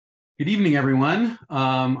Good evening, everyone.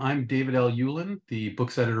 I'm David L. Hewlin, the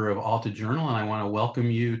books editor of Alta Journal, and I want to welcome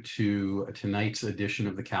you to tonight's edition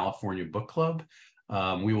of the California Book Club.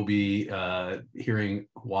 We will be hearing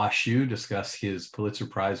Hua Hsu discuss his Pulitzer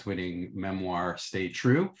Prize winning memoir, Stay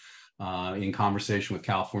True, in conversation with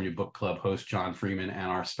California Book Club host John Freeman and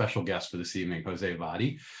our special guest for this evening, José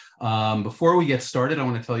Vadi. Before we get started, I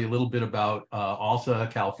want to tell you a little bit about Alta,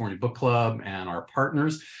 California Book Club, and our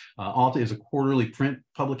partners. Alta is a quarterly print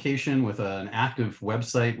publication with an active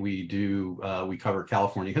website. We cover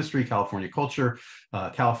California history, California culture,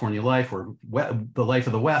 California life, or the life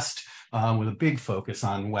of the West, with a big focus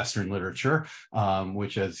on Western literature,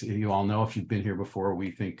 which, as you all know, if you've been here before,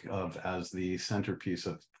 we think of as the centerpiece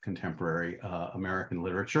of contemporary American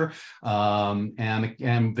literature. And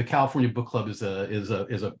the California Book Club is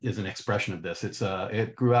an expression of this.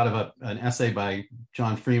 It grew out of an essay by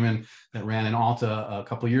John Freeman that ran in Alta a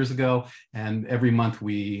couple of years ago, and every month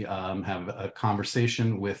we have a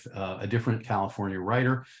conversation with a different California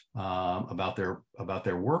writer about their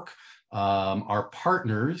work. Our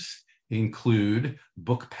partners include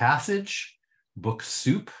Book Passage, Book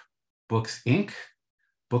Soup, Books Inc.,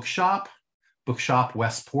 Bookshop, Bookshop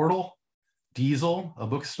West Portal, Diesel, a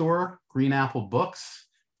bookstore, Green Apple Books,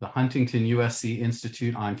 the Huntington USC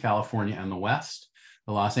Institute on California and the West,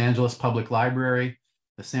 the Los Angeles Public Library,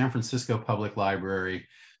 the San Francisco Public Library,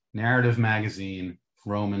 Narrative Magazine,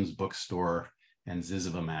 Romans Bookstore, and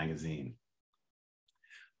Ziziva Magazine.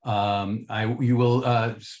 Our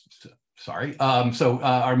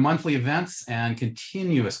monthly events and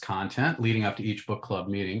continuous content leading up to each book club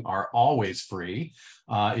meeting are always free.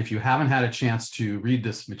 If you haven't had a chance to read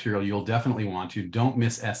this material, you'll definitely want to. Don't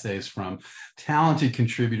miss essays from talented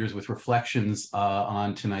contributors with reflections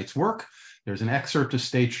on tonight's work. There's an excerpt of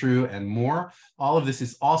Stay True and more. All of this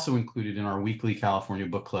is also included in our weekly California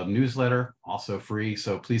Book Club newsletter, also free,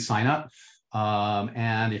 so please sign up.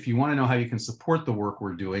 And if you want to know how you can support the work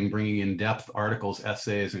we're doing, bringing in-depth articles,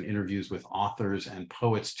 essays, and interviews with authors and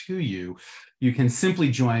poets to you, you can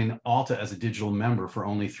simply join Alta as a digital member for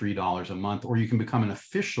only $3 a month, or you can become an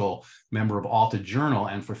official member of Alta Journal,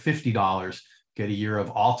 and for $50, get a year of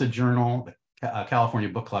Alta Journal, California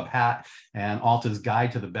Book Club hat, and Alta's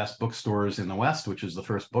Guide to the Best Bookstores in the West, which is the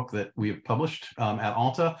first book that we have published at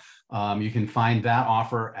Alta. You can find that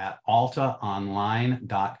offer at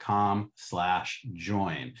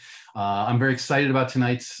altaonline.com/join. I'm very excited about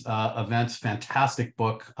tonight's events. Fantastic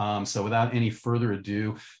book. So without any further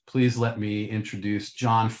ado, please let me introduce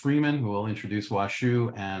John Freeman, who will introduce Hua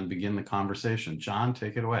Hsu and begin the conversation. John,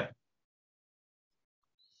 take it away.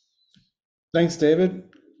 Thanks, David.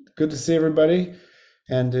 Good to see everybody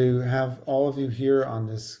and to have all of you here on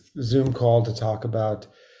this Zoom call to talk about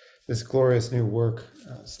this glorious new work,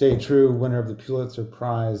 Stay True, winner of the Pulitzer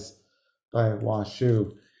Prize by Hua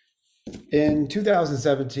Hsu. In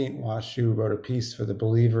 2017, Hua Hsu wrote a piece for The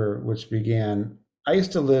Believer, which began, "I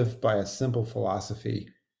used to live by a simple philosophy,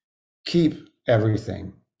 keep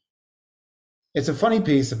everything." It's a funny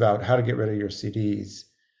piece about how to get rid of your CDs.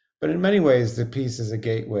 But in many ways, the piece is a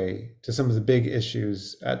gateway to some of the big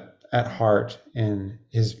issues at heart in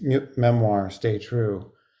his memoir, Stay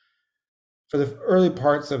True. For the early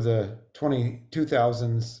parts of the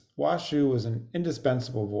 2000s, Hua Hsu was an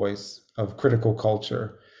indispensable voice of critical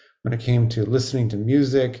culture when it came to listening to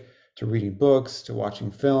music, to reading books, to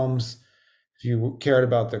watching films. If you cared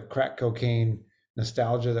about the crack cocaine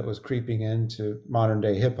nostalgia that was creeping into modern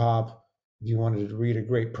day hip hop, if you wanted to read a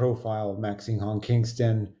great profile of Maxine Hong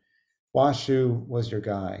Kingston, Hua Hsu was your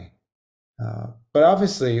guy. But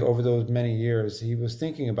obviously, over those many years, he was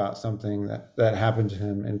thinking about something that happened to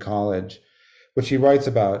him in college, which he writes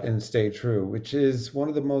about in Stay True, which is one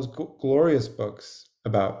of the most glorious books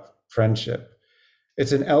about friendship.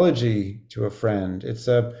 It's an elegy to a friend. It's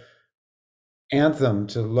an anthem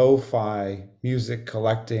to lo-fi music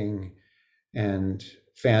collecting and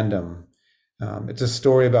fandom. It's a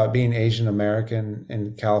story about being Asian American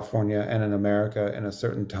in California and in America in a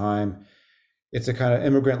certain time. It's a kind of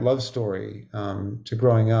immigrant love story to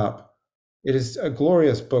growing up. It is a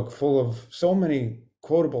glorious book full of so many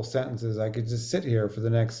quotable sentences. I could just sit here for the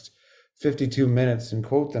next 52 minutes and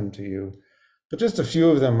quote them to you. But just a few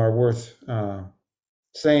of them are worth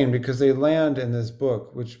saying because they land in this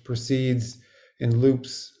book, which proceeds in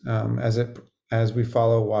loops as we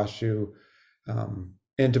follow Hua Hsu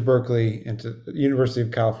into Berkeley, into the University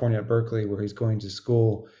of California at Berkeley, where he's going to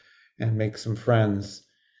school and make some friends.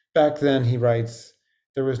 Back then, he writes,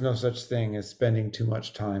 there was no such thing as spending too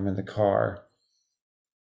much time in the car.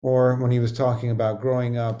 Or when he was talking about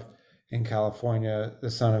growing up in California,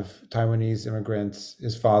 the son of Taiwanese immigrants,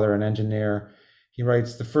 his father an engineer, he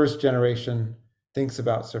writes, the first generation thinks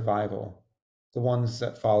about survival. The ones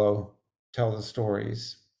that follow tell the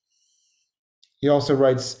stories. He also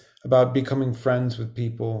writes about becoming friends with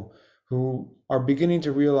people who are beginning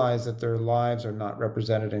to realize that their lives are not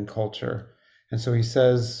represented in culture. And so he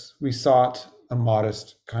says, we sought a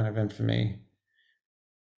modest kind of infamy.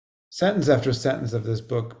 Sentence after sentence of this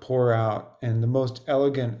book pour out in the most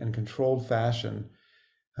elegant and controlled fashion.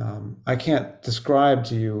 I can't describe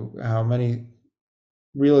to you how many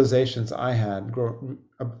realizations I had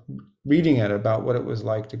reading it about what it was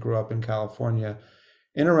like to grow up in California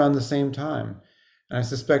in around the same time. And I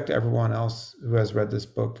suspect everyone else who has read this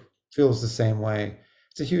book feels the same way.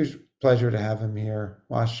 It's a huge pleasure to have him here.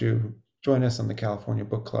 Hua Hsu, join us on the California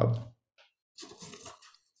Book Club.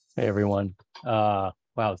 Hey, everyone. Wow,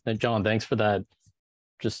 John, thanks for that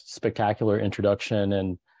just spectacular introduction.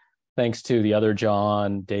 And thanks to the other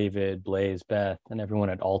John, David, Blaze, Beth, and everyone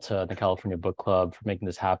at Alta, the California Book Club, for making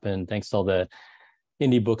this happen. Thanks to all the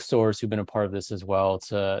indie bookstores who've been a part of this as well.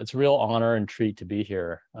 It's a real honor and treat to be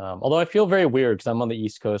here. Although I feel very weird because I'm on the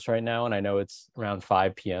East Coast right now, and I know it's around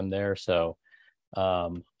 5 p.m. there. So I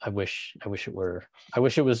wish it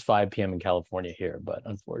was 5 p.m. in California here, but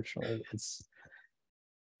unfortunately it's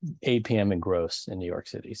 8 p.m. in gross in New York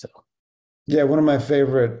City. So yeah, one of my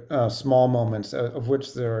favorite small moments, of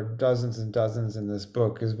which there are dozens and dozens in this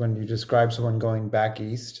book, is when you describe someone going back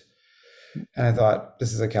east. And I thought,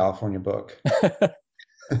 this is a California book.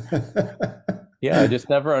 Yeah, I just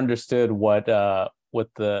never understood what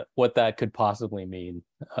that could possibly mean.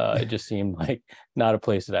 It just seemed like not a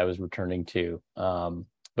place that I was returning to.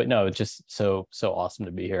 But no, it's just so awesome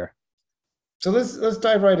to be here. So let's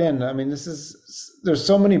dive right in. I mean, there's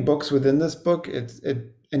so many books within this book.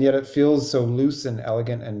 And yet it feels so loose and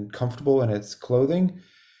elegant and comfortable in its clothing.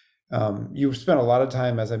 You spent a lot of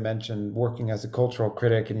time, as I mentioned, working as a cultural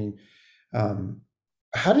critic. And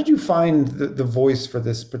how did you find the voice for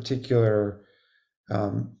this particular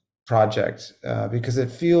project? Because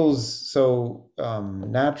it feels so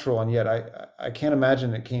natural, and yet I can't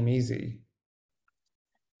imagine it came easy.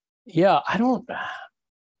 Yeah, I don't.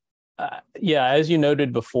 Yeah, as you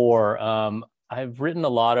noted before, I've written a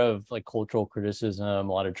lot of like cultural criticism,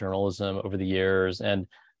 a lot of journalism over the years, and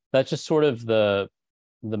that's just sort of the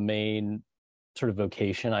main sort of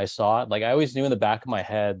vocation I saw. Like I always knew in the back of my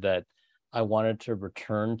head that I wanted to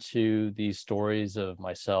return to these stories of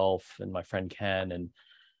myself and my friend Ken and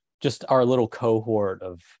just our little cohort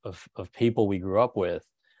of people we grew up with.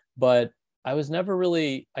 But I was never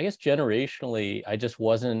really, I guess generationally, I just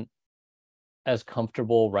wasn't as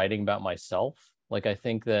comfortable writing about myself. Like I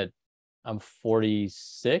think that I'm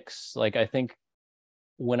 46. Like I think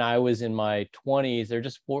when I was in my 20s, there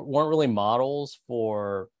just weren't really models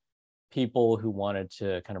for people who wanted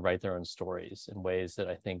to kind of write their own stories in ways that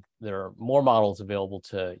I think there are more models available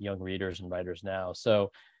to young readers and writers now.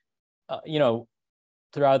 So,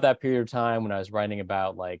 throughout that period of time when I was writing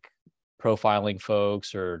about like profiling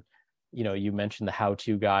folks or, you mentioned the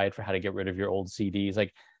how-to guide for how to get rid of your old CDs,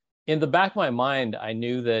 like in the back of my mind, I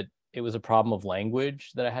knew that it was a problem of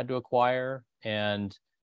language that I had to acquire. And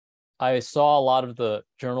I saw a lot of the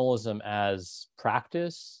journalism as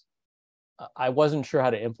practice. I wasn't sure how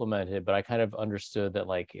to implement it, but I kind of understood that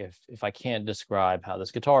like if I can't describe how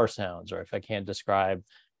this guitar sounds, or if I can't describe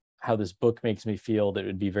how this book makes me feel, that it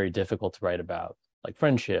would be very difficult to write about, like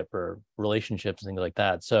friendship or relationships and things like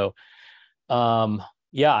that. So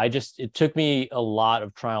yeah, it took me a lot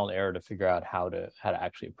of trial and error to figure out how to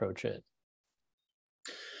actually approach it.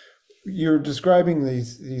 You're describing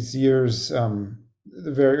these years, the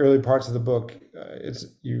very early parts of the book.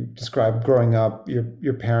 You describe growing up,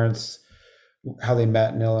 your parents, how they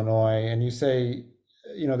met in Illinois, and you say,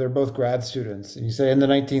 they're both grad students, and you say in the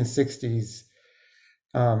 1960s,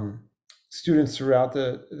 students throughout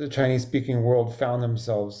the Chinese-speaking world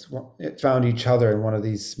found each other in one of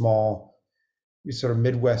these small, sort of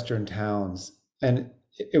Midwestern towns, and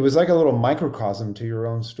it was like a little microcosm to your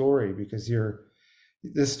own story, because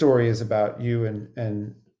this story is about you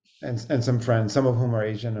and some friends, some of whom are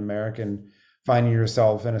Asian American, finding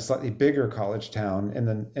yourself in a slightly bigger college town in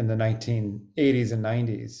the 1980s and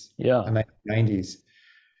 90s. Yeah. And 1990s.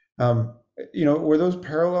 Were those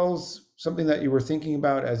parallels something that you were thinking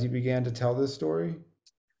about as you began to tell this story?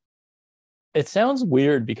 It sounds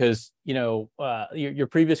weird because, your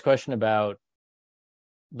previous question about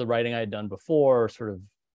the writing I had done before, sort of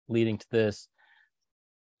leading to this,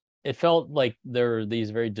 it felt like there are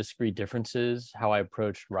these very discrete differences how I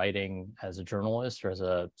approached writing as a journalist or as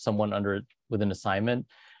someone with an assignment.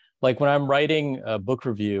 Like when I'm writing a book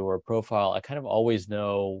review or a profile, I kind of always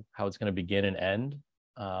know how it's going to begin and end.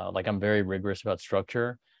 Like I'm very rigorous about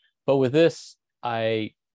structure. But with this,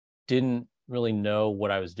 I didn't really know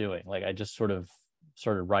what I was doing. Like I just sort of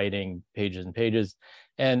started writing pages and pages.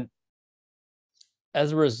 And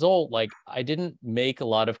as a result, like I didn't make a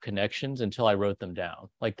lot of connections until I wrote them down.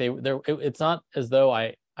 Like it's not as though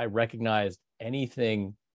I recognized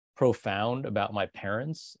anything profound about my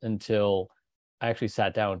parents until I actually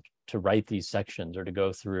sat down to write these sections or to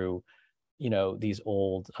go through, these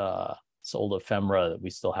old ephemera that we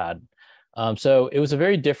still had. So it was a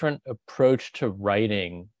very different approach to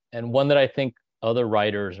writing, and one that I think other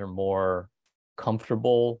writers are more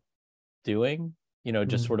comfortable doing,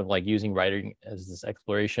 just sort of like using writing as this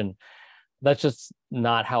exploration. That's just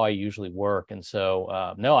not how I usually work. And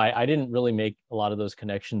so, no, I didn't really make a lot of those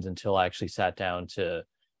connections until I actually sat down to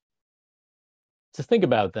think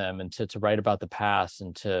about them and to write about the past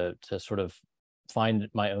and to sort of find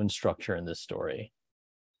my own structure in this story.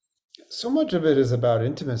 So much of it is about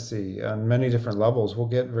intimacy on many different levels. We'll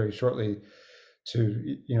get very shortly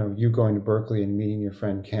to, you going to Berkeley and meeting your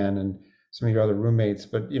friend Ken and some of your other roommates.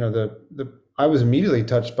 But, I was immediately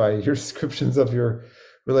touched by your descriptions of your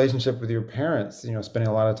relationship with your parents, spending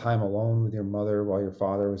a lot of time alone with your mother while your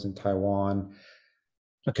father was in Taiwan,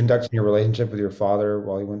 conducting your relationship with your father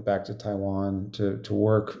while he went back to Taiwan to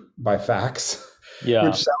work by fax, Yeah.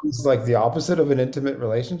 which sounds like the opposite of an intimate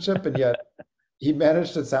relationship. And yet he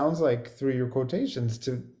managed, it sounds like, through your quotations,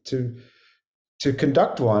 to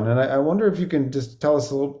conduct one. And I wonder if you can just tell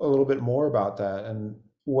us a little bit more about that and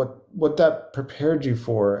what that prepared you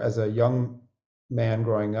for as a young man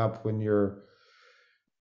growing up, when your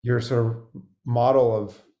sort of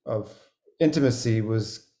model of intimacy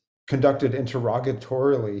was conducted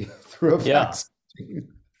interrogatorially through a fax machine.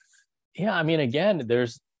 Yeah, I mean, again,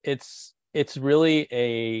 it's really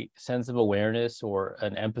a sense of awareness or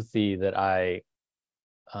an empathy that I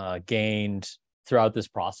gained throughout this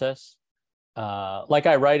process. Like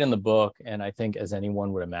I write in the book, and I think as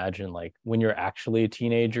anyone would imagine, like when you're actually a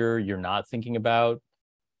teenager, you're not thinking about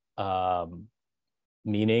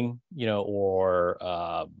meaning,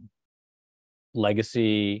 or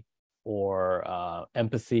legacy or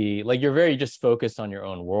empathy. Like you're very just focused on your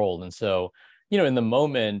own world. And so, in the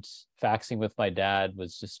moment, faxing with my dad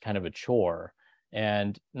was just kind of a chore.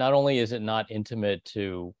 And not only is it not intimate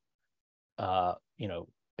to,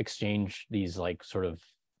 exchange these like sort of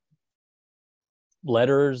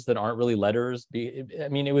letters that aren't really letters. I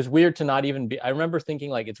mean, it was weird to not even be, I remember thinking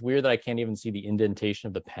like, it's weird that I can't even see the indentation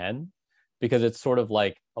of the pen, because it's sort of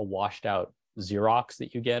like a washed out Xerox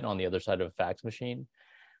that you get on the other side of a fax machine.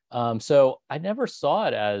 So I never saw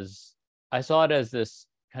it as, I saw it as this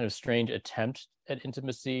kind of strange attempt at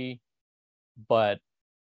intimacy, but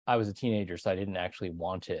I was a teenager, so I didn't actually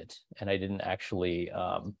want it. And I didn't actually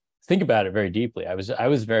think about it very deeply. I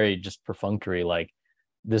was very just perfunctory, like,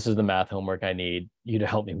 this is the math homework I need you to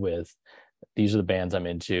help me with. These are the bands I'm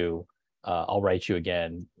into. I'll write you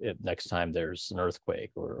again next time there's an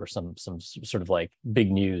earthquake or some sort of like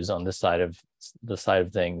big news on this side of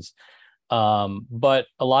things. But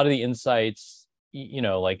a lot of the insights,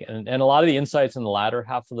 like, and a lot of the insights in the latter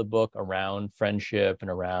half of the book around friendship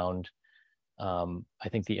and around, I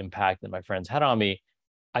think the impact that my friends had on me,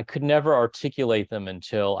 I could never articulate them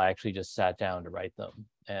until I actually just sat down to write them.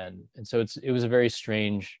 And so it was a very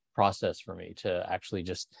strange process for me to actually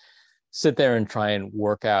just sit there and try and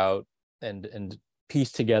work out and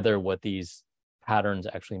piece together what these patterns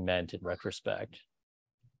actually meant in retrospect.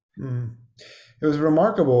 It was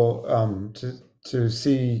remarkable to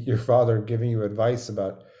see your father giving you advice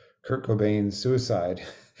about Kurt Cobain's suicide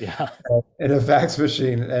in a fax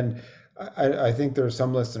machine. And I think there are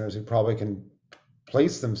some listeners who probably can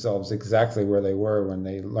place themselves exactly where they were when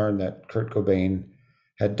they learned that Kurt Cobain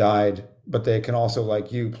had died, but they can also,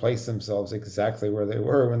 like you, place themselves exactly where they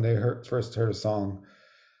were when they first heard a song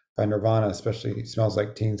by Nirvana, especially "Smells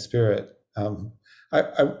Like Teen Spirit."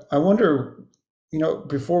 I wonder,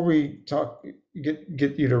 before we talk,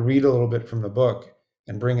 get you to read a little bit from the book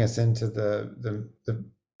and bring us into the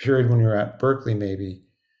period when you were at Berkeley, maybe.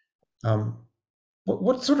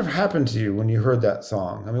 What sort of happened to you when you heard that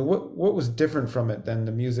song? I mean, what was different from it than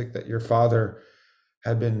the music that your father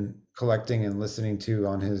had been collecting and listening to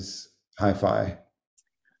on his hi-fi?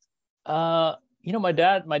 My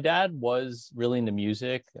dad was really into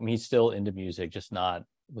music. I mean, he's still into music, just not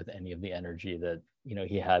with any of the energy that,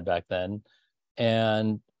 he had back then.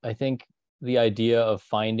 And I think the idea of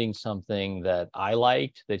finding something that I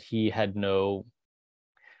liked, that he had no,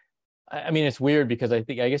 I mean, it's weird because I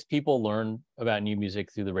guess people learn about new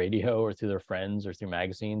music through the radio or through their friends or through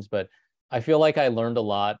magazines, but I feel like I learned a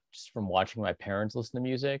lot just from watching my parents listen to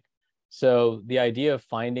music. So the idea of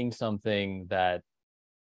finding something that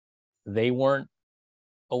they weren't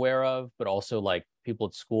aware of, but also like people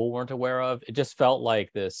at school weren't aware of. It just felt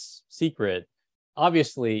like this secret.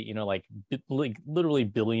 Obviously, you know, like literally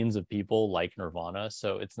billions of people like Nirvana,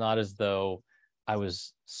 so it's not as though I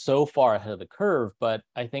was so far ahead of the curve. But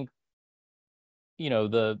I think, you know,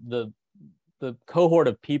 the cohort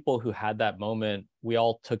of people who had that moment, we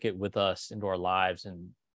all took it with us into our lives, and,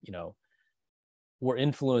 you know, were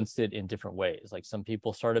influenced it in different ways. Like some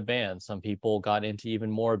people started bands, some people got into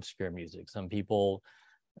even more obscure music, some people,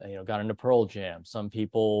 you know, got into Pearl Jam, some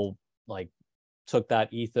people like took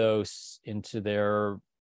that ethos into their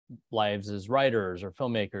lives as writers or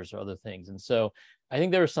filmmakers or other things. And so I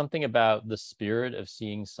think there was something about the spirit of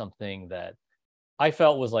seeing something that I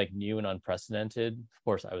felt was like new and unprecedented. Of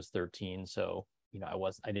course, I was 13, so, you know,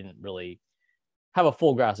 I didn't really have a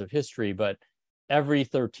full grasp of history, but every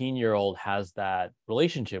 13-year-old has that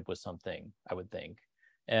relationship with something, I would think.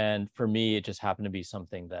 And for me, it just happened to be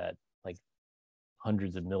something that like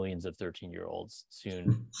hundreds of millions of 13-year-olds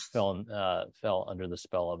soon fell under the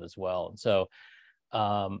spell of as well. And so,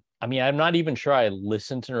 I mean, I'm not even sure I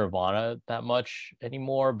listen to Nirvana that much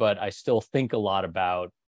anymore, but I still think a lot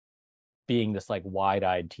about being this like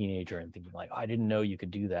wide-eyed teenager and thinking like, oh, I didn't know you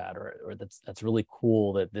could do that, or that's really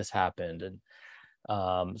cool that this happened.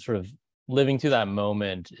 And sort of living through that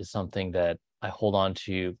moment is something that I hold on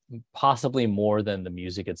to possibly more than the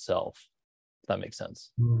music itself, if that makes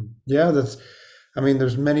sense. Yeah, I mean,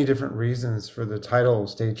 there's many different reasons for the title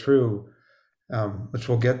 "Stay True," which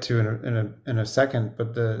we'll get to in a second.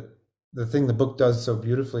 But the thing the book does so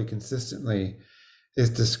beautifully, consistently, is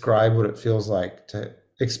describe what it feels like to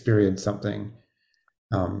experience something,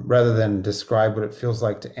 rather than describe what it feels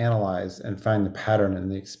like to analyze and find the pattern in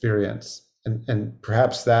the experience. And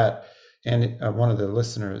perhaps that, and one of the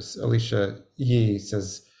listeners, Alicia Yee,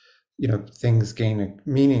 says, you know, things gain a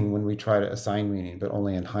meaning when we try to assign meaning, but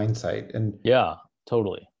only in hindsight. And yeah,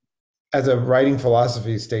 totally. As a writing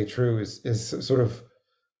philosophy, Stay True is sort of,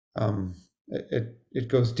 it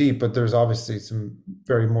goes deep, but there's obviously some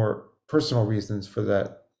very more personal reasons for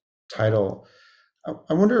that title.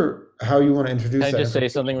 I wonder how you want to introduce Can I that just say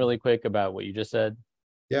something really quick about what you just said?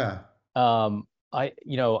 Yeah.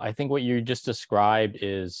 I think what you just described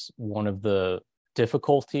is one of the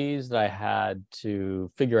difficulties that I had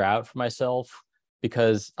to figure out for myself,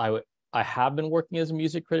 because I have been working as a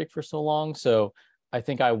music critic for so long. So I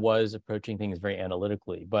think I was approaching things very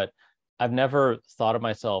analytically, but I've never thought of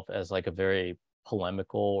myself as like a very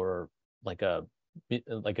polemical or like a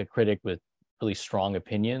critic with really strong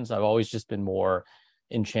opinions. I've always just been more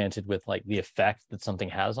enchanted with like the effect that something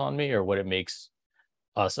has on me, or what it makes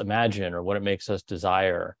us imagine, or what it makes us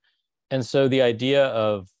desire. And so the idea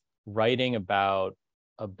of writing about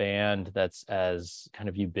a band that's as kind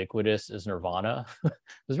of ubiquitous as Nirvana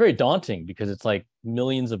was very daunting, because it's like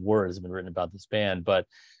millions of words have been written about this band. But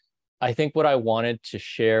I think what I wanted to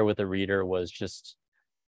share with the reader was just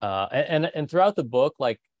and throughout the book,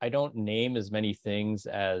 like I don't name as many things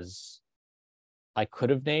as I could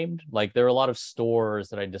have named. Like there are a lot of stores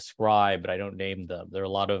that I describe, but I don't name them. There are a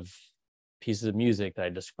lot of pieces of music that I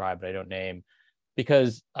describe, but I don't name,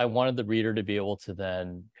 because I wanted the reader to be able to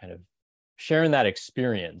then kind of share in that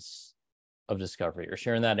experience of discovery, or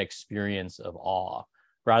sharing that experience of awe,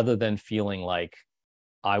 rather than feeling like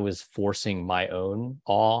I was forcing my own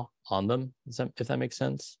awe on them, if that makes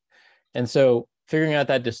sense. And so figuring out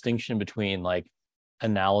that distinction between like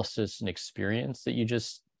analysis and experience that you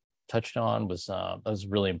just touched on was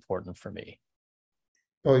really important for me.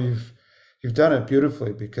 Well, you've done it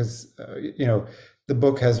beautifully, because you know, the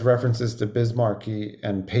book has references to Bismarcky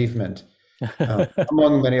and Pavement,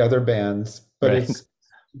 among many other bands, but Right.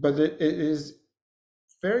 it is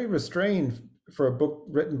very restrained for a book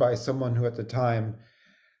written by someone who at the time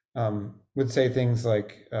would say things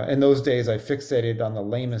like, in those days I fixated on the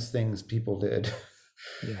lamest things people did.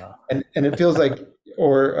 Yeah. And it feels like,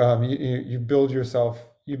 or you build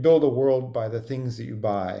a world by the things that you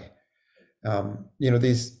buy. You know,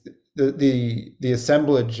 the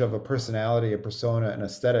assemblage of a personality, a persona, an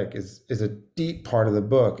aesthetic is a deep part of the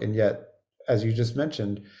book, and yet, as you just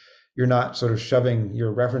mentioned, you're not sort of shoving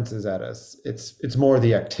your references at us. It's more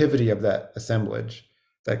the activity of that assemblage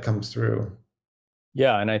that comes through.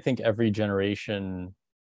 Yeah, and I think every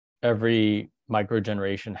micro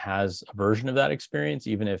generation has a version of that experience,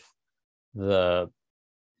 even if the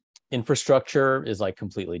infrastructure is like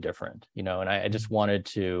completely different, you know. And I just wanted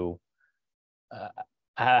to,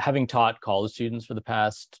 having taught college students for the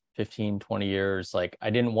past 15-20 years, like I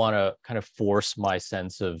didn't want to kind of force my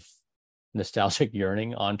sense of nostalgic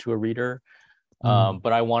yearning onto a reader,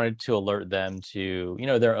 but I wanted to alert them to, you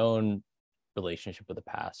know, their own relationship with the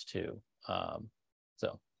past too.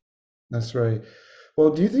 So That's right. Well,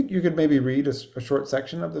 do you think you could maybe read a short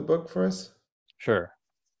section of the book for us? Sure.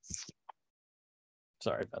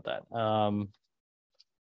 Sorry about that.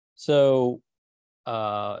 So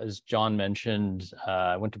as John mentioned,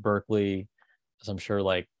 I went to Berkeley, as I'm sure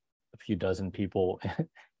like a few dozen people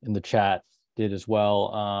in the chat did as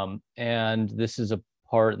well. And this is a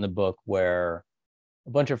part in the book where a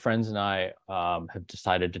bunch of friends and I have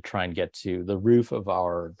decided to try and get to the roof of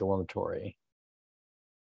our dormitory.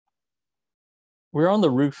 We were on the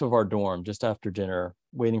roof of our dorm just after dinner,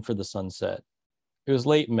 waiting for the sunset. It was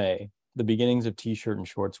late May, the beginnings of t-shirt and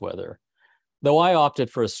shorts weather, though I opted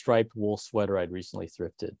for a striped wool sweater I'd recently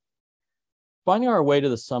thrifted. Finding our way to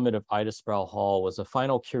the summit of Ida Sproul Hall was a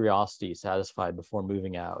final curiosity satisfied before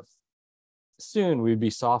moving out. Soon we'd be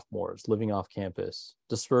sophomores living off campus,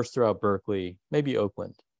 dispersed throughout Berkeley, maybe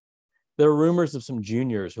Oakland. There were rumors of some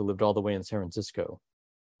juniors who lived all the way in San Francisco.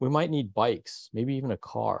 We might need bikes, maybe even a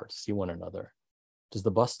car to see one another. Does the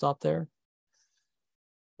bus stop there?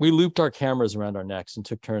 We looped our cameras around our necks and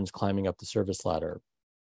took turns climbing up the service ladder.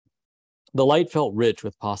 The light felt rich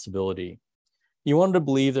with possibility. You wanted to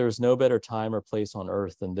believe there was no better time or place on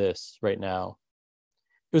earth than this right now.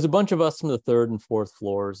 It was a bunch of us from the third and fourth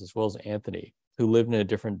floors, as well as Anthony, who lived in a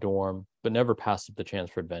different dorm, but never passed up the chance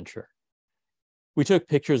for adventure. We took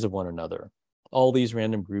pictures of one another, all these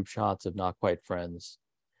random group shots of not quite friends.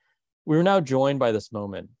 We were now joined by this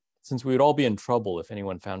moment, since we would all be in trouble if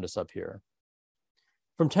anyone found us up here.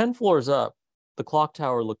 From 10 floors up, the clock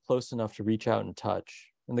tower looked close enough to reach out and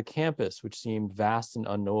touch, and the campus, which seemed vast and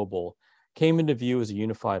unknowable, came into view as a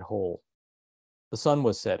unified whole. The sun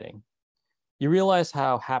was setting. You realize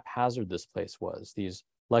how haphazard this place was, these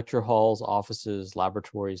lecture halls, offices,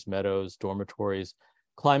 laboratories, meadows, dormitories,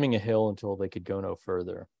 climbing a hill until they could go no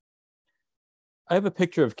further. I have a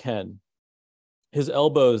picture of Ken. His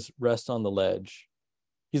elbows rest on the ledge.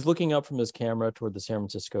 He's looking up from his camera toward the San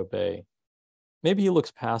Francisco Bay. Maybe he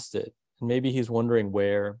looks past it, and maybe he's wondering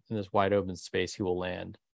where in this wide open space he will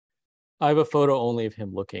land. I have a photo only of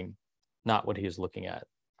him looking, not what he is looking at.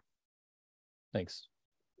 Thanks.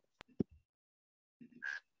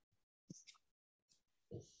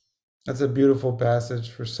 That's a beautiful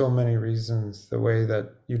passage for so many reasons. The way that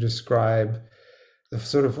you describe the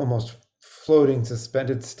sort of almost floating,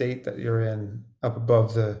 suspended state that you're in up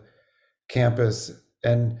above the campus.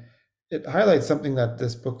 And it highlights something that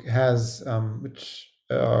this book has, which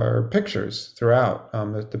are pictures throughout.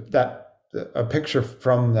 A picture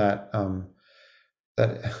from that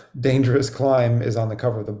dangerous climb is on the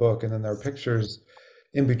cover of the book, and then there are pictures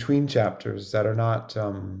in between chapters that are not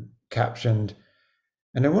captioned.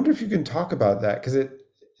 And I wonder if you can talk about that, because it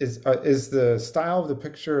is the style of the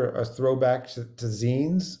picture a throwback to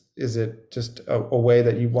zines? Is it just a way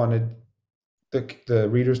that you wanted the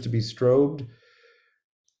readers to be strobed?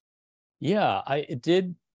 Yeah,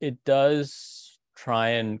 it does try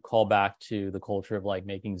and call back to the culture of like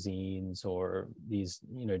making zines or these,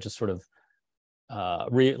 just sort of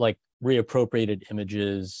reappropriated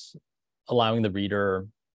images, allowing the reader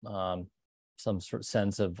some sort of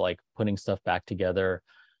sense of like putting stuff back together.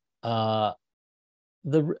 And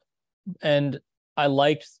I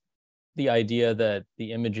liked the idea that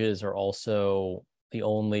the images are also the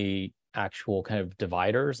only actual kind of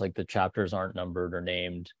dividers, like the chapters aren't numbered or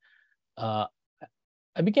named. I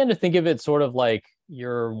began to think of it sort of like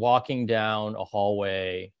you're walking down a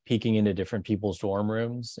hallway, peeking into different people's dorm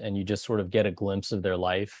rooms, and you just sort of get a glimpse of their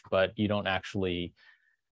life, but you don't actually,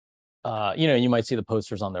 you might see the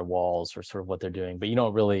posters on their walls or sort of what they're doing, but you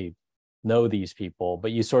don't really know these people,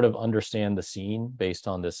 but you sort of understand the scene based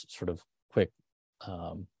on this sort of quick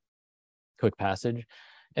passage.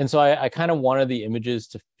 And so I kind of wanted the images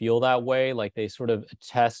to feel that way, like they sort of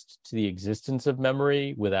attest to the existence of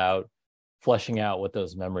memory without fleshing out what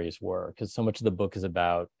those memories were, because so much of the book is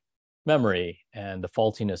about memory and the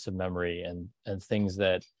faultiness of memory and things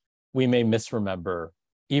that we may misremember,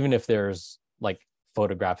 even if there's like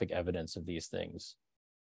photographic evidence of these things.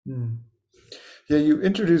 Yeah, you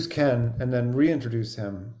introduce Ken and then reintroduce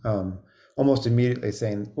him almost immediately,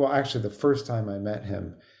 saying, well, actually, the first time I met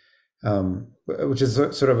him, which is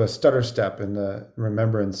sort of a stutter step in the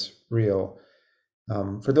remembrance reel.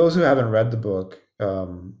 For those who haven't read the book,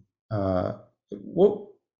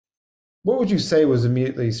 what would you say was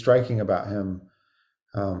immediately striking about him?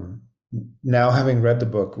 Now having read the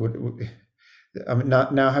book,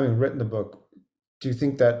 now having written the book, do you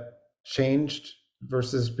think that changed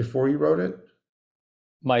versus before you wrote it?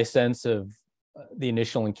 My sense of the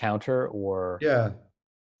initial encounter, or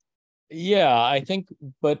yeah, I think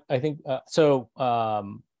so.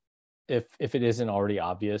 If it isn't already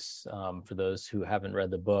obvious for those who haven't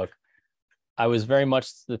read the book, I was very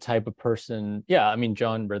much the type of person. Yeah, I mean,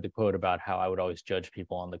 John read the quote about how I would always judge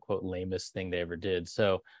people on the quote lamest thing they ever did.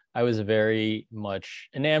 So I was very much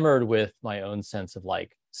enamored with my own sense of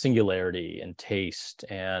like singularity and taste.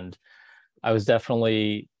 And I was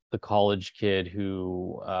definitely the college kid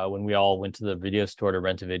who, when we all went to the video store to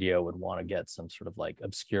rent a video, would want to get some sort of like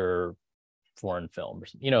obscure foreign film or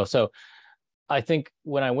something, So I think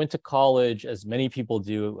when I went to college, as many people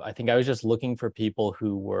do, I think I was just looking for people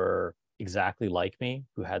who were exactly like me,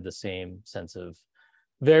 who had the same sense of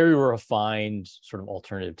very refined sort of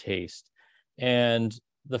alternative taste. And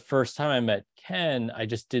the first time I met Ken, I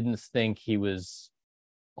just didn't think he was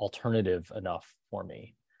alternative enough for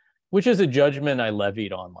me, which is a judgment I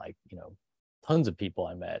levied on like, tons of people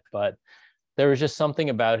I met. But there was just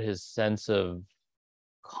something about his sense of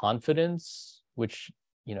confidence, which,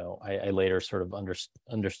 I later sort of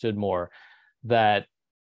understood more, that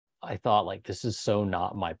I thought like, this is so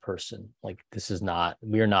not my person. Like,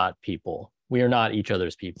 we are not people. We are not each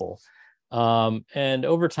other's people. And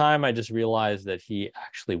over time, I just realized that he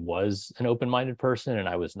actually was an open-minded person and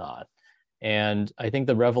I was not. And I think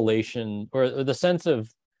the revelation or the sense of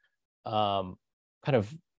kind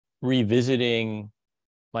of revisiting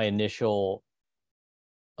my initial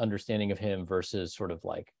understanding of him versus sort of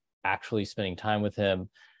like actually spending time with him,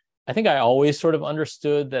 I think I always sort of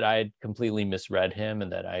understood that I'd completely misread him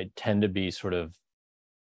and that I tend to be sort of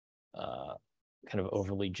kind of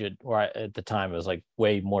overly at the time I was like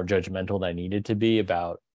way more judgmental than I needed to be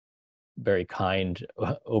about very kind,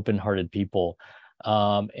 open-hearted people.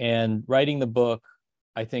 And writing the book,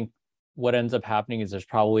 I think what ends up happening is there's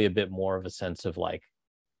probably a bit more of a sense of like,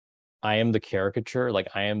 I am the caricature, like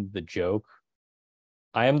I am the joke.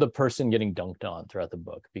 I am the person getting dunked on throughout the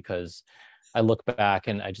book, because I look back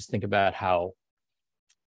and I just think about how,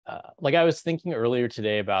 like I was thinking earlier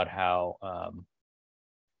today about how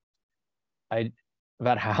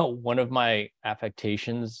one of my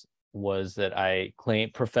affectations was that I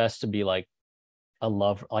professed to be like I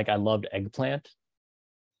loved eggplant,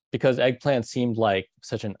 because eggplant seemed like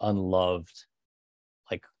such an unloved,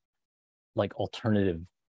 like alternative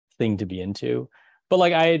thing to be into. But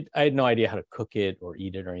like I had no idea how to cook it or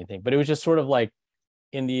eat it or anything. But it was just sort of like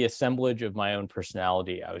in the assemblage of my own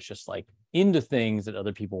personality, I was just like into things that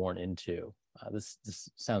other people weren't into. This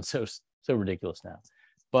sounds so ridiculous now,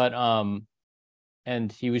 but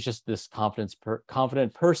and he was just this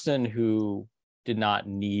confident person who did not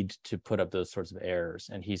need to put up those sorts of airs,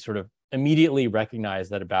 and he sort of immediately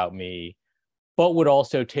recognized that about me, but would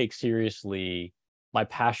also take seriously my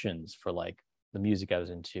passions for like the music I was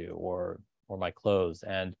into or my clothes.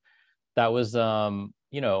 And that was I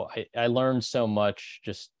learned so much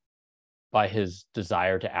just by his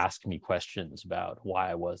desire to ask me questions about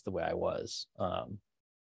why I was the way I was.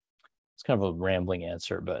 It's kind of a rambling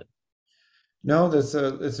answer, but No, it's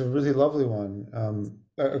a really lovely one.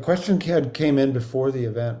 A question came in before the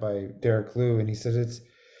event by Derek Liu, and he said it's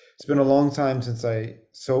been a long time since I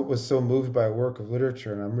was so moved by a work of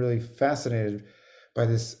literature, and I'm really fascinated by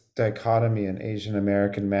this dichotomy in Asian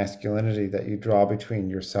American masculinity that you draw between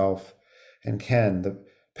yourself and Ken, the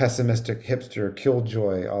pessimistic hipster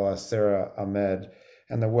killjoy a la Sarah Ahmed,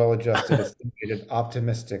 and the well-adjusted, assimilated,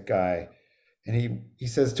 optimistic guy. And he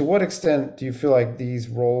says, to what extent do you feel like these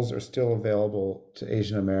roles are still available to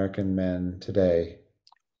Asian American men today?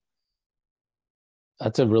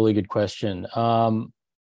 that's a really good question.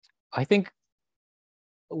 I think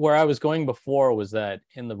where I was going before was that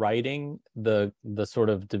in the writing, the sort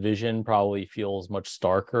of division probably feels much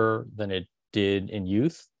starker than it did in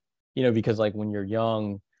youth, because like when you're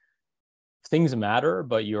young, things matter,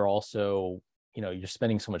 but you're also, you're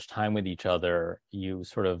spending so much time with each other, you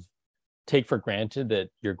sort of take for granted that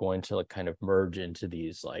you're going to like kind of merge into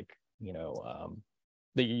these like,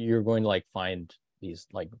 that you're going to like find these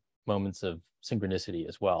like moments of synchronicity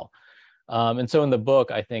as well. And so in the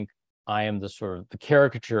book, I think I am the sort of the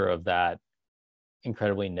caricature of that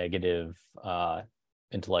incredibly negative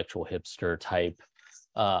intellectual hipster type.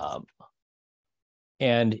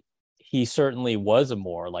 And he certainly was a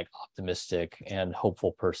more like optimistic and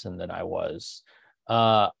hopeful person than I was.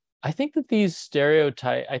 I think that these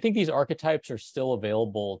archetypes are still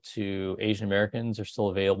available to Asian Americans, are still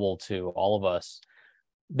available to all of us.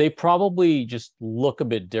 They probably just look a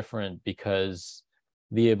bit different because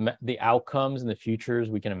the outcomes and the futures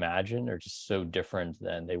we can imagine are just so different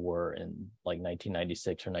than they were in like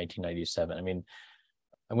 1996 or 1997. I mean,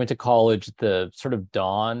 I went to college at the sort of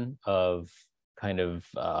dawn of kind of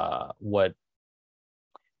like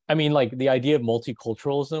the idea of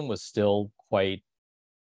multiculturalism was still quite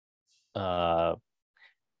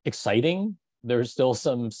exciting. There's still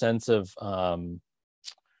some sense of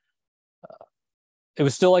it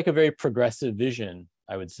was still like a very progressive vision,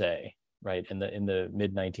 I would say, right? In the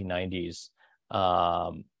mid 1990s.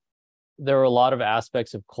 There were a lot of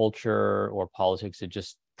aspects of culture or politics that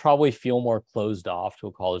just probably feel more closed off to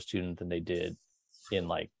a college student than they did in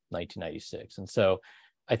like 1996. And so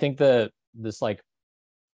I think this like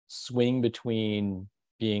swing between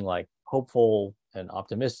being like hopeful and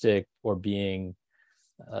optimistic or being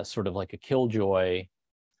sort of like a killjoy,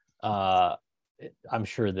 I'm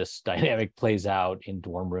sure this dynamic plays out in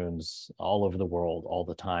dorm rooms all over the world all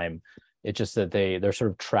the time. It's just that they're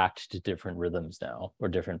sort of tracked to different rhythms now or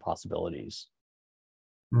different possibilities.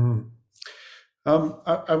 Mm.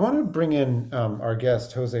 I want to bring in our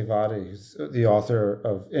guest, José Vadi, who's the author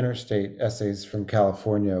of Interstate Essays from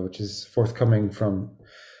California, which is forthcoming from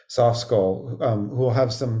Soft Skull, who will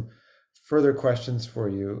have some further questions for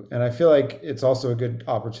you. And I feel like it's also a good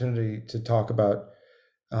opportunity to talk about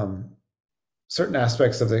certain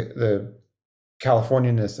aspects of the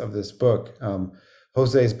Californianess of this book.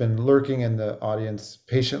 Jose has been lurking in the audience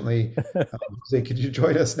patiently. Jose, could you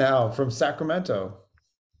join us now from Sacramento,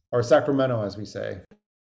 or Sacramento, as we say?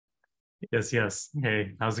 Yes.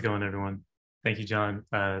 Hey, how's it going, everyone? Thank you, John.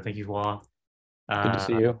 Thank you, Hua. Good to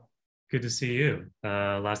see you. Good to see you.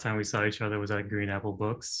 Last time we saw each other was at Green Apple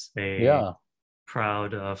Books, Yeah.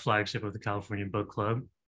 proud flagship of the California Book Club,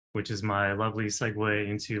 which is my lovely segue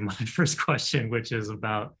into my first question, which is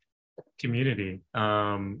about community.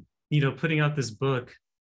 Putting out this book,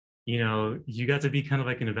 you got to be kind of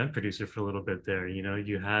like an event producer for a little bit there.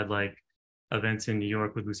 You had like events in New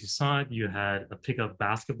York with Lucy Sant, you had a pickup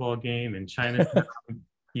basketball game in Chinatown,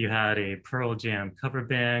 you had a Pearl Jam cover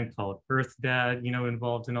band called Earth Dad,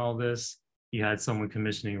 involved in all this. You had someone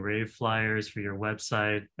commissioning rave flyers for your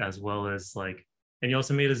website, as well as and you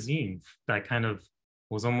also made a zine that kind of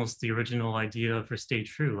was almost the original idea for Stay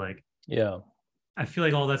True. Yeah. I feel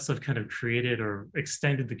like all that stuff kind of created or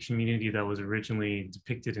extended the community that was originally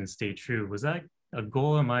depicted in Stay True. Was that a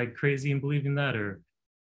goal? Am I crazy in believing that?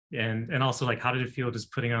 And also, how did it feel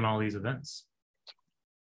just putting on all these events?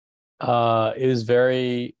 It was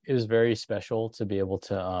very special to be able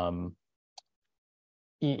to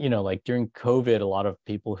during COVID, a lot of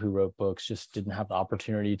people who wrote books just didn't have the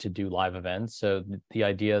opportunity to do live events. So the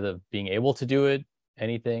idea of being able to do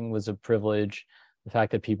anything was a privilege. The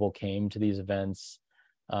fact that people came to these events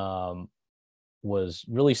was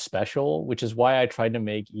really special, which is why I tried to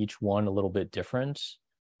make each one a little bit different.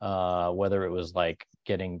 Whether it was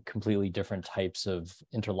getting completely different types of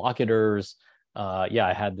interlocutors.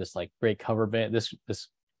 I had this great cover band, this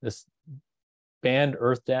band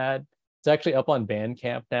Earth Dad. It's actually up on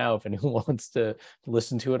Bandcamp now. If anyone wants to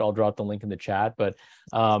listen to it, I'll drop the link in the chat. But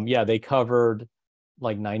they covered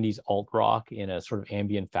 90s alt rock in a sort of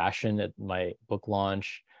ambient fashion at my book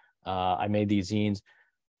launch. I made these zines.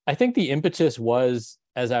 I think the impetus was,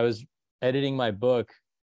 as I was editing my book,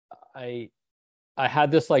 I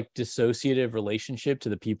had this dissociative relationship to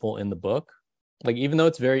the people in the book. Even though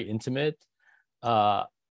it's very intimate, I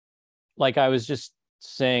was just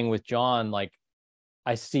saying with John,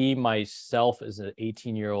 I see myself as an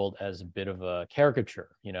 18-year-old as a bit of a caricature,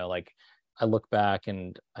 I look back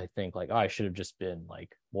and I think oh, I should have just been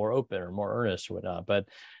more open or more earnest or whatnot.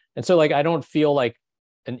 And so I don't feel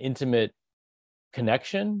an intimate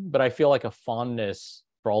connection, but I feel a fondness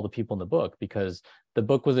for all the people in the book, because the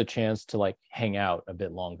book was a chance to hang out a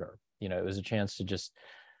bit longer. It was a chance to just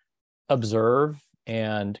observe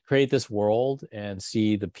and create this world and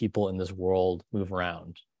see the people in this world move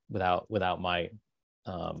around without my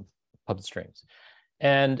puppet strings.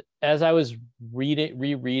 And as I was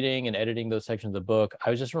rereading and editing those sections of the book, I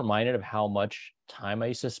was just reminded of how much time I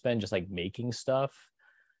used to spend just making stuff,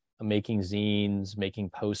 making zines, making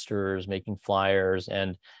posters, making flyers,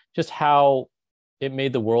 and just how it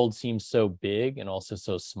made the world seem so big and also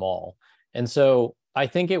so small. And so I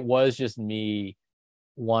think it was just me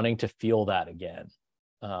wanting to feel that again.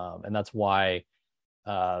 And that's why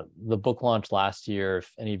the book launch last year,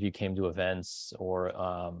 if any of you came to events or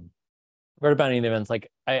read about any of the events,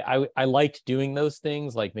 I liked doing those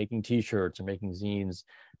things, making t-shirts or making zines,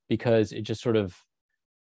 because it just sort of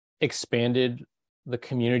expanded the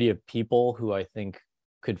community of people who I think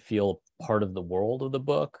could feel part of the world of the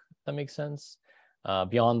book, if that makes sense,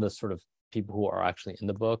 beyond the sort of people who are actually in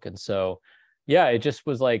the book. And so, it just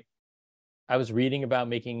was I was reading about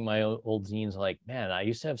making my old zines, man, I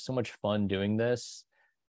used to have so much fun doing this.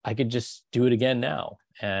 I could just do it again now.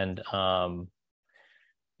 And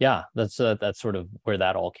that's sort of where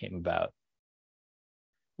that all came about.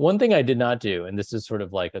 One thing I did not do, and this is sort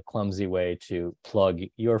of a clumsy way to plug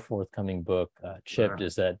your forthcoming book, Chipped,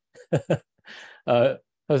 is that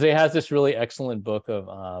Jose has this really excellent book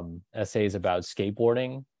of essays about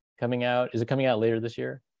skateboarding coming out. Is it coming out later this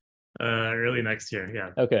year? Early next year,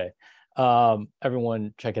 yeah. Okay.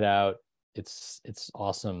 Everyone check it out. It's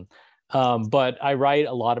awesome. But I write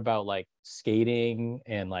a lot about like skating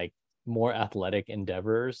and like more athletic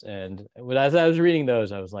endeavors. And as I was reading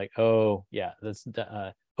those, I was like, oh yeah, that's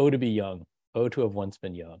oh to be young, oh to have once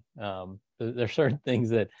been young. There's certain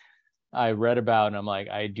things that I read about and I'm like,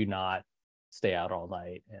 I do not stay out all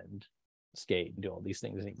night and skate and do all these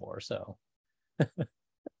things anymore. So oh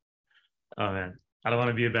man, I don't want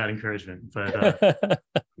to be a bad encouragement, but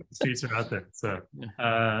streets are out there. So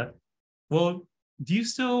well, do you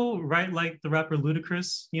still write like the rapper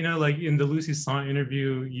Ludacris? You know, like in the Lucy Song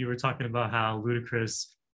interview, you were talking about how Ludacris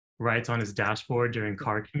writes on his dashboard during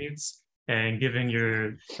car commutes. And given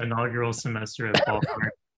your inaugural semester at Bard,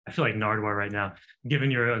 I feel like Nardwar right now.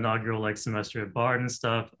 Given your inaugural like semester at Bard and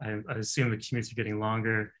stuff, I assume the commutes are getting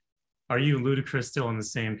longer. Are you and Ludacris still on the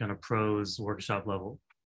same kind of prose workshop level?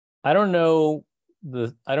 I don't know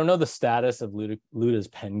the status of Luda's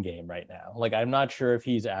pen game right now. Like, I'm not sure if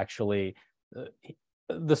he's actually.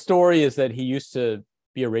 The story is that he used to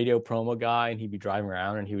be a radio promo guy, and he'd be driving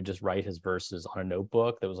around, and he would just write his verses on a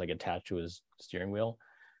notebook that was like attached to his steering wheel.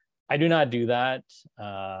 I do not do that,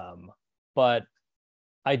 but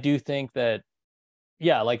I do think that,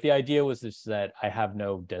 yeah, like the idea was just that I have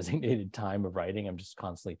no designated time of writing. I'm just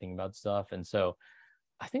constantly thinking about stuff, and so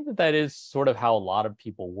I think that is sort of how a lot of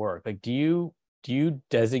people work. Like, do you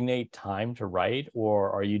designate time to write,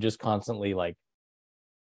 or are you just constantly like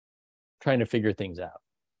trying to figure things out?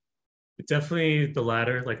 Definitely the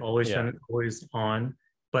latter, like always trying to always on.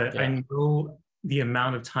 But I know the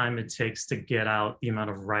amount of time it takes to get out the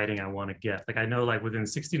amount of writing I want to get. Like I know like within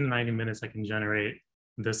 60 to 90 minutes, I can generate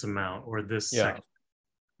this amount or this section.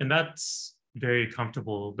 And that's very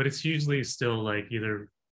comfortable, but it's usually still like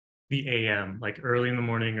either the AM, like early in the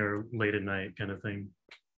morning or late at night kind of thing.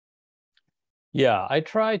 Yeah, I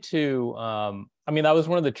try to, I mean, that was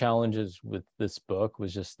one of the challenges with this book,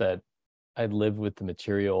 was just that I'd lived with the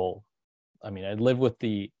material. I mean, I'd lived with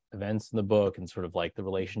the events in the book and sort of like the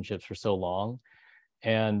relationships for so long.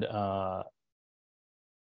 And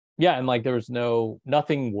yeah, and like there was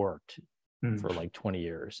nothing worked for like 20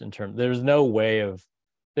 years in terms, there was no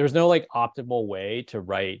like optimal way to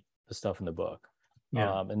write the stuff in the book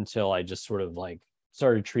until I just sort of like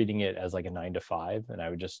started treating it as like a 9 to 5. And I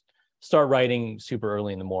would just start writing super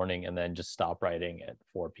early in the morning and then just stop writing at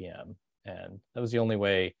 4 p.m. And that was the only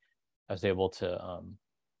way I was able to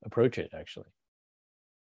approach it, actually.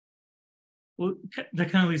 Well, that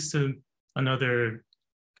kind of leads to another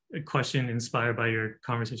question inspired by your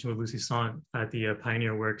conversation with Lucy Sant at the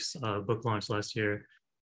Pioneer Works book launch last year.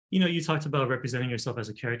 You know, you talked about representing yourself as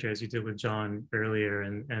a character, as you did with John earlier,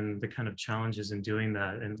 and the kind of challenges in doing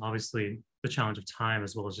that, and obviously the challenge of time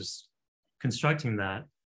as well as just constructing that.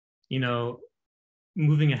 You know,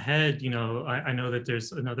 moving ahead, you know, I know that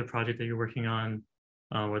there's another project that you're working on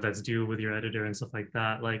or that's due with your editor and stuff like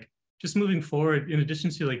that. Like, just moving forward, in addition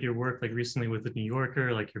to like your work like recently with the New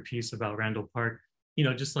Yorker, like your piece about Randall Park, you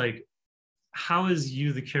know, just like how is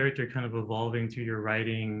you, the character, kind of evolving through your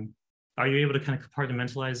writing? Are you able to kind of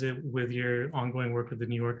compartmentalize it with your ongoing work with the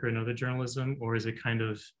New Yorker and other journalism, or is it kind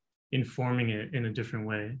of informing it in a different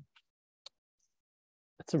way?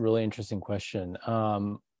 That's a really interesting question.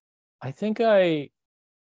 I think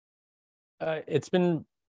it's been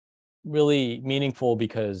really meaningful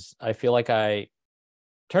because I feel like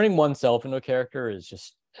turning oneself into a character it's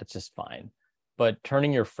just fine. But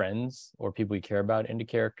turning your friends or people you care about into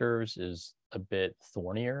characters is a bit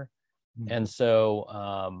thornier. Mm-hmm. And so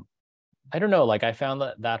I don't know, like I found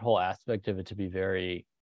that whole aspect of it to be very,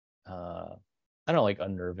 I don't know, like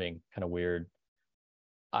unnerving, kind of weird.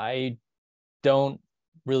 I don't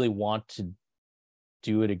really want to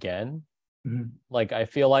do it again. Mm-hmm. Like I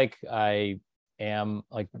feel like I am,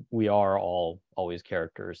 like we are all always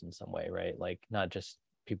characters in some way, right? Like not just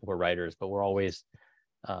people who are writers, but we're always,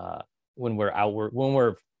 when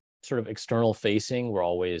we're sort of external facing, we're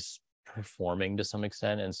always performing to some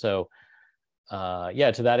extent. And so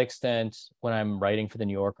yeah, to that extent, when I'm writing for the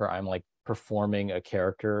New Yorker, I'm like performing a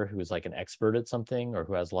character who is like an expert at something or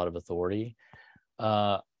who has a lot of authority.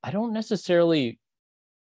 I don't necessarily,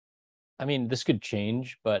 I mean, this could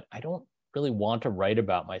change, but I don't really want to write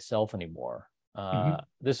about myself anymore.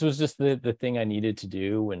 This was just the thing I needed to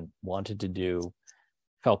do and wanted to do,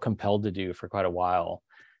 felt compelled to do for quite a while.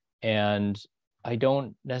 And I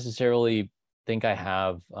don't necessarily think I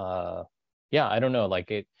have, I don't know,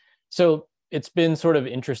 like it. So it's been sort of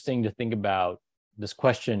interesting to think about this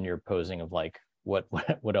question you're posing of like, what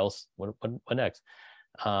else, what next?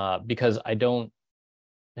 Because I don't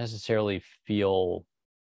necessarily feel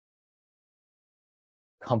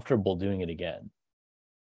comfortable doing it again.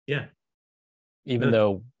 Yeah. Even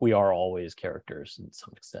though we are always characters in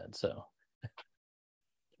some extent. So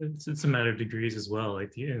it's a matter of degrees as well,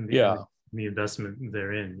 like the investment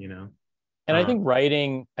therein, you know. And I think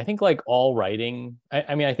writing, I think like all writing,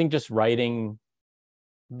 I mean, I think just writing,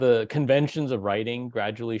 the conventions of writing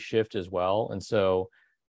gradually shift as well. And so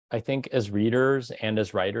I think as readers and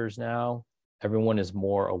as writers now, everyone is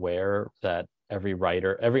more aware that every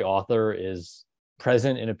writer, every author is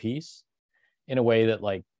present in a piece in a way that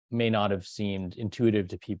like may not have seemed intuitive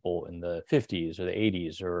to people in the 50s or the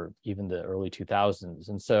 80s or even the early 2000s.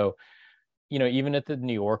 And so, you know, even at the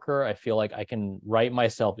New Yorker, I feel like I can write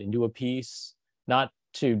myself into a piece, not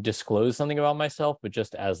to disclose something about myself, but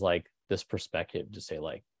just as like this perspective to say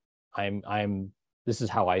like, this is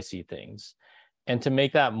how I see things. And to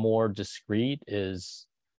make that more discreet is,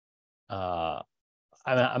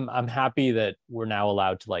 I'm happy that we're now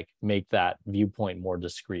allowed to like make that viewpoint more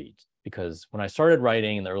discreet, because when I started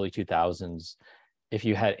writing in the early 2000s, if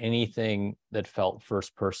you had anything that felt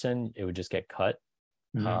first person, it would just get cut.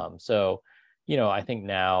 So, you know, I think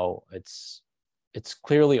now it's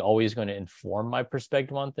clearly always going to inform my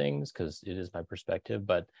perspective on things because it is my perspective,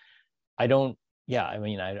 but I don't, I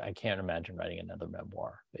mean, I can't imagine writing another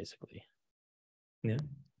memoir, basically. Yeah.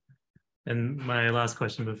 And my last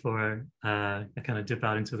question before I kind of dip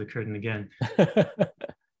out into the curtain again.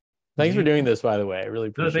 Thanks for doing this, by the way. I really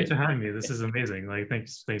appreciate it. Thanks for having me. This is amazing. Like,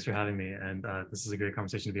 thanks for having me. And this is a great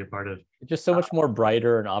conversation to be a part of. Just so much more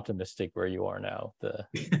brighter and optimistic where you are now. The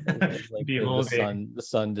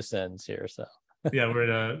sun descends here. So yeah,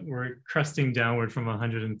 we're cresting downward from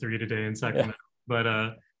 103 today in Sacramento.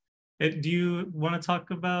 Yeah. But do you want to talk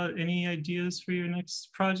about any ideas for your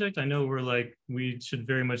next project? I know we should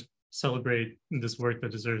very much celebrate this work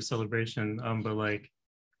that deserves celebration. But like,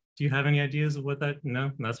 do you have any ideas of what that?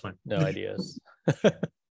 No, that's fine. No ideas.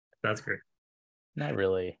 That's great. Not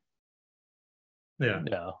really. Yeah.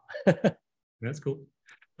 No. That's cool.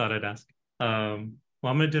 Thought I'd ask. Well,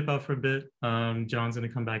 I'm gonna dip out for a bit. John's gonna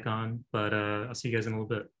come back on, but I'll see you guys in a little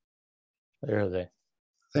bit. Later, Jose.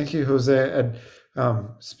 Thank you, Jose.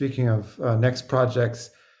 And speaking of next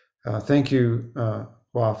projects, thank you,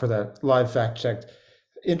 Hua, for that live fact check.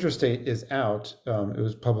 Interstate is out. It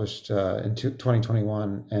was published in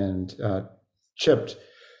 2021 and chipped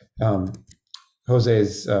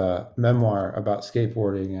Jose's memoir about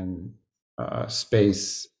skateboarding and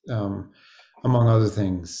space, among other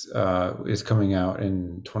things, is coming out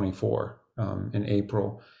in 24 in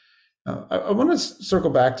April. I want to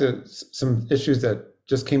circle back to some issues that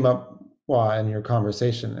just came up in your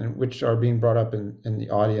conversation and which are being brought up in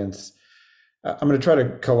the audience. I'm going to try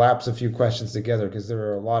to collapse a few questions together because there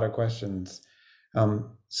are a lot of questions,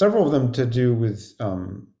 several of them to do with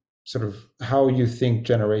sort of how you think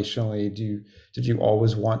generationally. Did you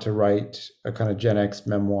always want to write a kind of Gen X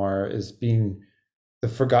memoir? Is being the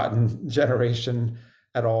forgotten generation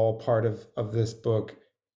at all part of this book?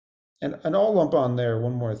 And I'll lump on there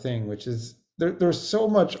one more thing, which is there's so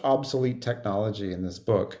much obsolete technology in this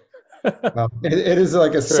book. It is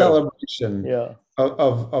like a celebration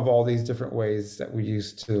of all these different ways that we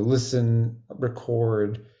used to listen,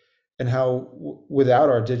 record, and how without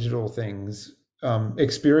our digital things,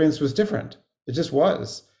 experience was different. It just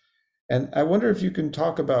was. And I wonder if you can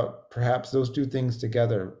talk about perhaps those two things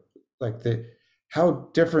together, like how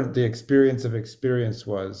different the experience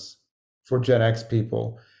was for Gen X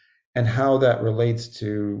people and how that relates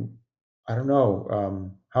to, I don't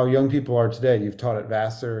know, how young people are today. You've taught at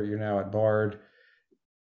Vassar, you're now at Bard.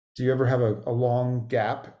 Do you ever have a long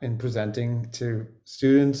gap in presenting to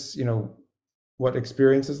students, what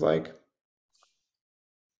experience is like?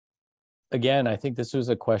 Again, I think this was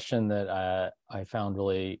a question that I found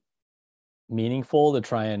really meaningful to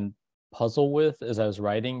try and puzzle with as I was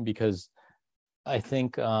writing, because I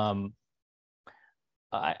think, I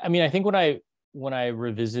think when I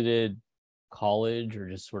revisited college or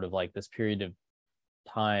just sort of like this period of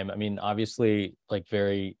time, I mean, obviously like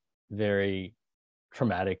very, very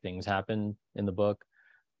traumatic things happen in the book,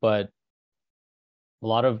 but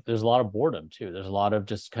there's a lot of boredom too. There's a lot of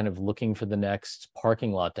just kind of looking for the next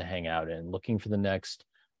parking lot to hang out in, looking for the next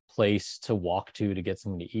place to walk to get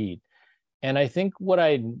something to eat. And I think what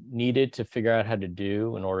I needed to figure out how to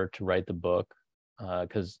do in order to write the book,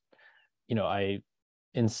 because,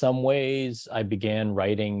 in some ways I began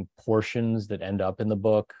writing portions that end up in the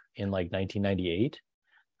book in like 1998,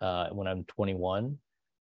 when I'm 21.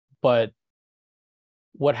 But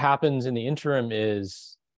what happens in the interim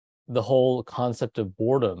is the whole concept of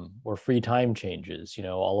boredom or free time changes.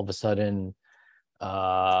 All of a sudden,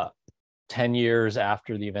 10 years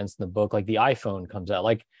after the events in the book, like the iPhone comes out,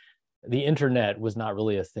 like the internet was not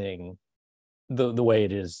really a thing the way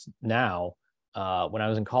it is now when I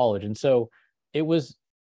was in college. And so it was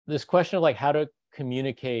this question of like how to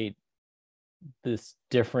communicate this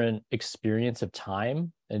different experience of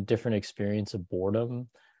time and different experience of boredom,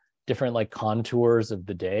 different like contours of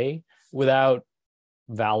the day without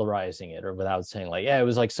valorizing it or without saying like, yeah, it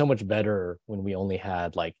was like so much better when we only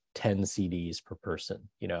had like 10 CDs per person,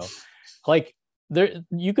 you know, like there,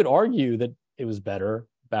 you could argue that it was better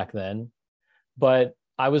back then, but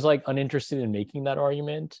I was like uninterested in making that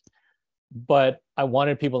argument. But I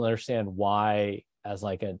wanted people to understand why, as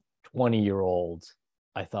like a 20-year-old,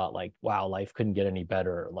 I thought like, wow, life couldn't get any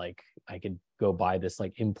better. Like I could go buy this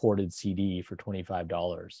like imported CD for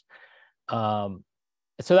 $25.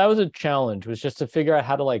 So that was a challenge, was just to figure out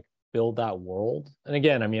how to like build that world. And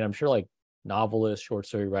again, I mean, I'm sure like novelists, short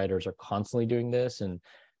story writers are constantly doing this. And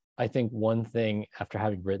I think one thing after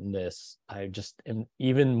having written this, I just am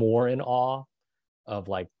even more in awe of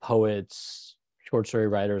like poets, short story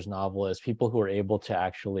writers, novelists, people who are able to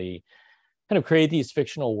actually kind of create these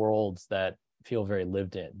fictional worlds that feel very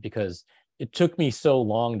lived in, because it took me so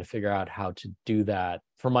long to figure out how to do that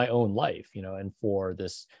for my own life, you know, and for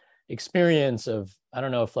this experience of, I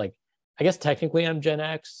don't know if like, I guess technically I'm Gen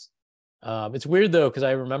X. It's weird though, because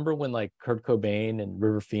I remember when like Kurt Cobain and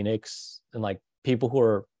River Phoenix and like people who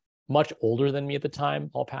are much older than me at the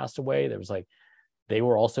time all passed away. There was like, they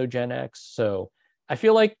were also Gen X. So I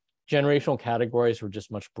feel like generational categories were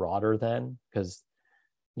just much broader then, because,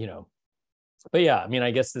 you know, but yeah, I mean,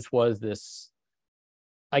 I guess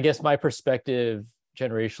I guess my perspective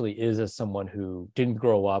generationally is as someone who didn't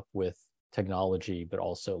grow up with technology, but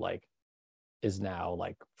also like is now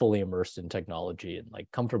like fully immersed in technology and like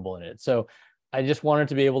comfortable in it. So I just wanted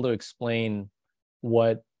to be able to explain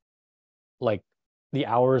what like the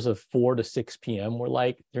hours of 4 to 6 p.m. were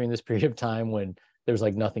like during this period of time when there's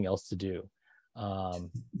like nothing else to do.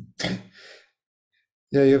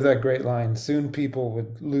 Yeah, you have that great line. Soon people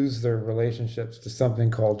would lose their relationships to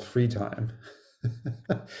something called free time.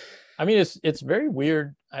 I mean, it's very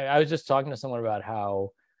weird. I was just talking to someone about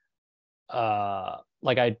how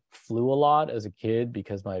like I flew a lot as a kid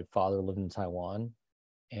because my father lived in Taiwan,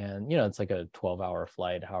 and you know, it's like a 12-hour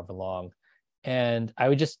flight, however long, and I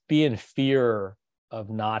would just be in fear of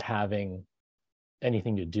not having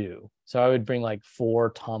anything to do. So I would bring like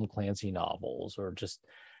 4 Tom Clancy novels, or just,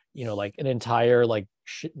 you know, like an entire like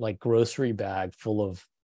grocery bag full of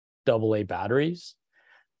AA batteries,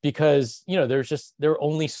 because, you know, there are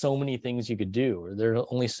only so many things you could do, or there are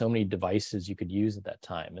only so many devices you could use at that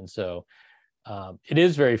time. And so it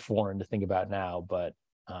is very foreign to think about now, but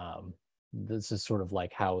this is sort of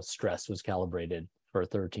like how stress was calibrated for a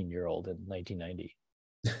 13-year-old in 1990.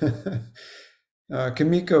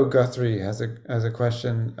 Kimiko Guthrie has a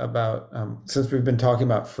question about, since we've been talking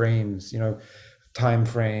about frames, you know, time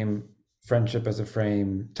frame, friendship as a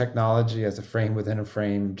frame, technology as a frame within a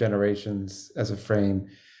frame, generations as a frame.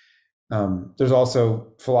 There's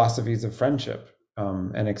also philosophies of friendship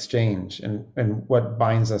and exchange, and what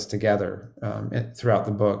binds us together throughout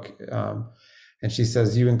the book. And she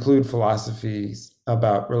says you include philosophies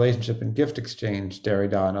about relationship and gift exchange,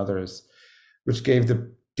 Derrida and others, which gave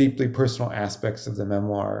the deeply personal aspects of the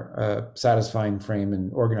memoir a satisfying frame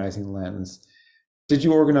and organizing lens. Did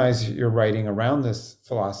you organize your writing around this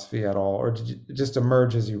philosophy at all, or did it just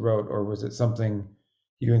emerge as you wrote, or was it something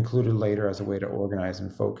you included later as a way to organize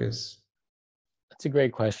and focus? That's a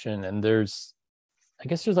great question. And I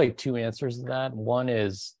guess there's like 2 answers to that. One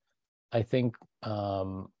is, I think,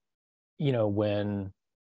 you know, when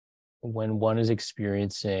one is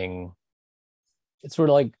experiencing, it's sort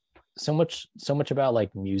of like so much about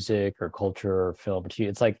like music or culture or film,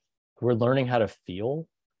 it's like we're learning how to feel.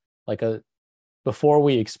 Like before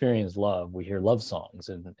we experience love, we hear love songs,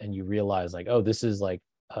 and you realize like, oh, this is like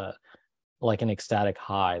an ecstatic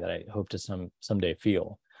high that I hope to someday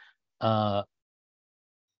feel. I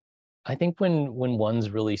think when one's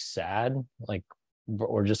really sad, like,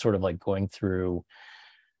 or just sort of like going through,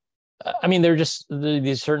 I mean, they're just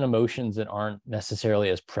these certain emotions that aren't necessarily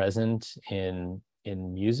as present in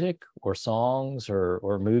music or songs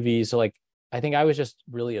or movies. So like, I think I was just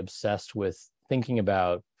really obsessed with thinking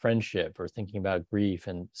about friendship or thinking about grief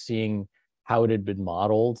and seeing how it had been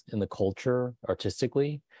modeled in the culture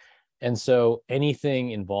artistically. And so anything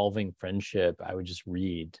involving friendship, I would just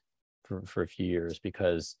read for a few years,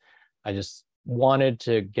 because I just wanted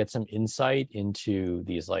to get some insight into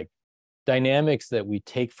these like dynamics that we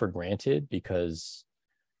take for granted because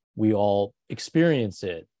we all experience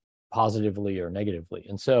it positively or negatively.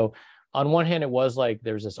 And so on one hand, it was like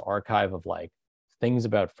there's this archive of like things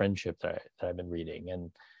about friendship that I've been reading,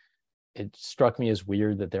 and it struck me as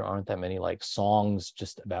weird that there aren't that many like songs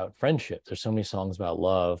just about friendship. There's so many songs about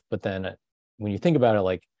love, but then when you think about it,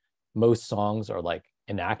 like most songs are like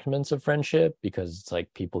enactments of friendship because it's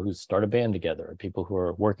like people who start a band together or people who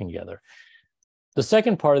are working together. The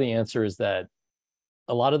second part of the answer is that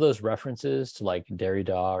a lot of those references to like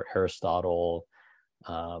Derrida or Aristotle,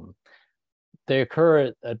 they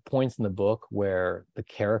occur at points in the book where the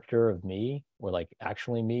character of me, or like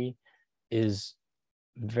actually me, is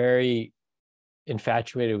very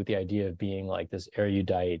infatuated with the idea of being like this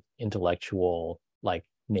erudite, intellectual, like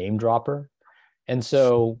name dropper. And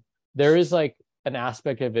so there is like an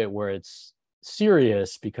aspect of it where it's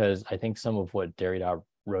serious, because I think some of what Derrida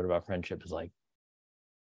wrote about friendship is like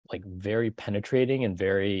very penetrating and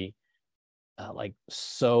very like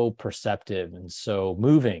so perceptive and so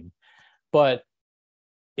moving. But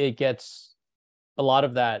it gets, a lot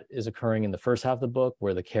of that is occurring in the first half of the book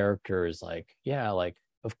where the character is like, yeah, like,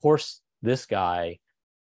 of course, this guy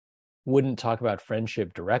wouldn't talk about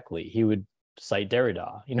friendship directly. He would cite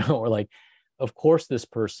Derrida, or like, of course, this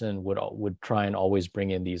person would try and always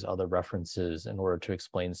bring in these other references in order to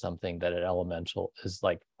explain something that is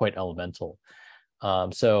like quite elemental.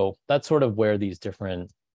 So that's sort of where these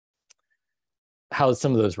different, how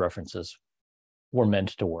some of those references were meant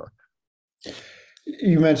to work.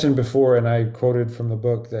 You mentioned before, and I quoted from the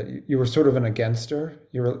book, that you were sort of an againster.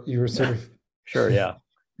 You were sort of sure, yeah.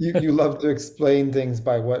 You love to explain things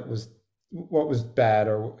by what was bad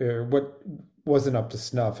or what wasn't up to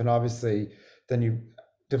snuff, and obviously then you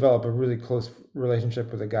develop a really close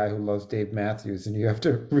relationship with a guy who loves Dave Matthews, and you have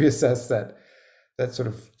to reassess that sort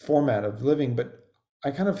of format of living. But I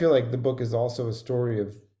kind of feel like the book is also a story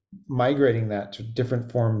of migrating that to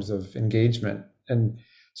different forms of engagement. And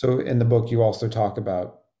so in the book, you also talk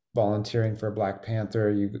about volunteering for Black Panther.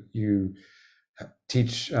 You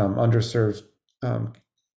teach underserved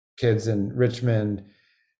kids in Richmond,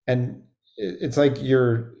 and it's like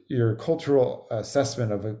your cultural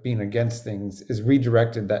assessment of being against things is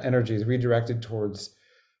redirected. That energy is redirected towards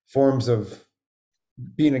forms of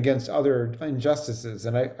being against other injustices.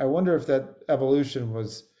 And I wonder if that evolution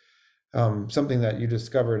was something that you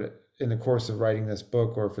discovered in the course of writing this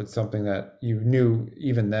book, or if it's something that you knew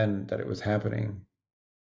even then that it was happening.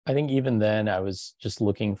 I think even then I was just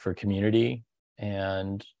looking for community,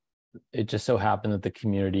 and it just so happened that the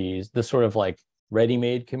communities, the sort of like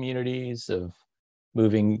ready-made communities of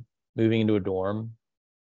moving into a dorm,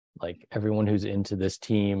 like everyone who's into this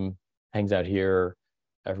team hangs out here,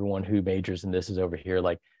 everyone who majors in this is over here,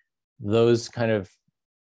 like those kind of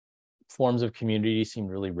forms of community seemed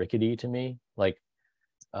really rickety to me. Like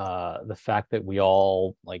the fact that we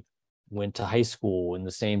all like went to high school in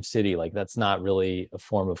the same city, like that's not really a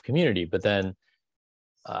form of community. But then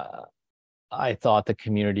I thought the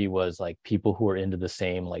community was like people who were into the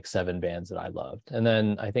same like 7 bands that I loved. And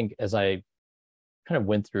then I think as I kind of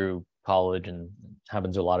went through college, and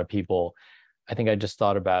happens to a lot of people, I think I just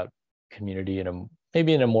thought about community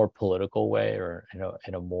maybe in a more political way, or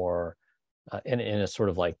in a more in a sort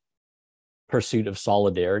of like pursuit of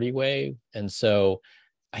solidarity way. And so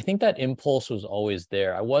I think that impulse was always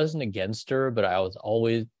there. I wasn't against her, but I was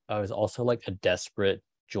also like a desperate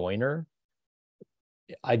joiner.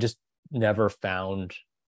 I just never found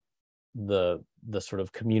the sort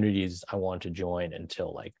of communities I wanted to join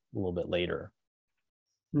until like a little bit later.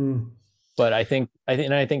 But I think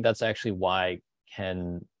that's actually why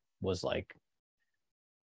Ken was like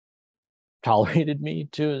tolerated me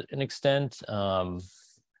to an extent,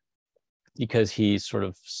 because he sort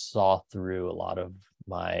of saw through a lot of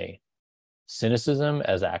my cynicism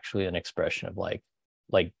as actually an expression of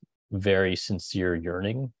like very sincere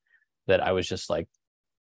yearning that I was just like.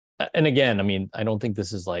 And again, I mean, I don't think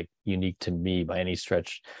this is like unique to me by any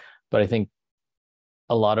stretch, but I think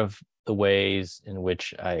a lot of the ways in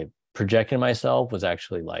which I projected myself was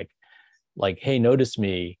actually like, hey, notice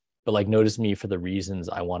me, but like notice me for the reasons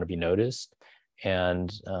I want to be noticed.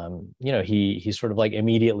 And he sort of like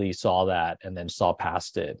immediately saw that, and then saw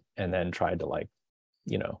past it, and then tried to like,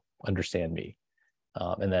 understand me,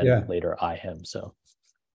 and then later I him. So.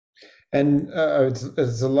 And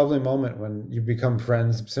it's a lovely moment when you become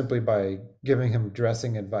friends simply by giving him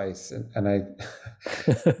dressing advice, and I,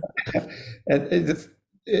 and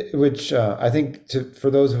which I think for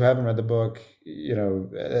those who haven't read the book,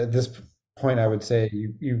 at this point I would say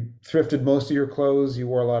you thrifted most of your clothes. You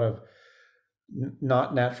wore a lot of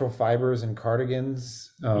not natural fibers and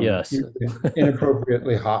cardigans. Yes.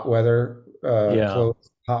 Inappropriately hot weather clothes,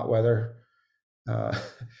 hot weather,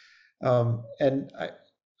 and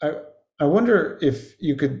I wonder if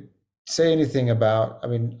you could say anything about, I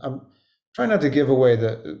mean, try not to give away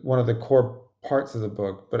one of the core parts of the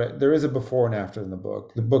book, but there is a before and after in the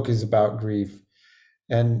book. The book is about grief,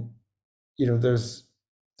 and there's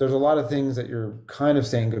a lot of things that you're kind of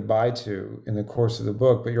saying goodbye to in the course of the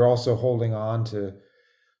book, but you're also holding on to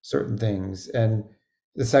certain things. And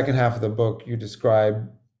the second half of the book, you describe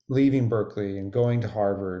leaving Berkeley and going to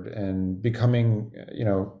Harvard and becoming,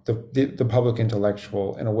 the public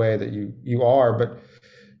intellectual in a way that you are, but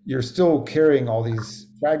you're still carrying all these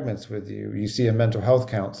fragments with you. You see a mental health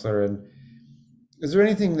counselor, and is there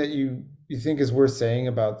anything that you think is worth saying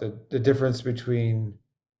about the difference between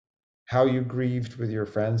how you grieved with your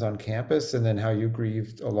friends on campus and then how you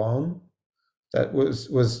grieved alone, that was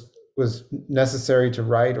necessary to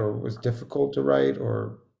write, or was difficult to write,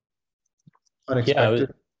 or unexpected?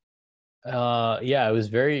 It was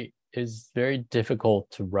very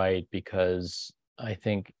difficult to write because I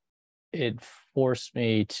think it forced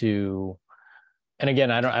me to, and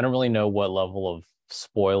again, I don't really know what level of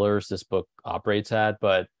spoilers this book operates at,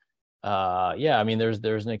 but I mean,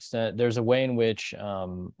 there's an extent, there's a way in which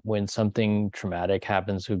when something traumatic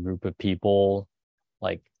happens to a group of people,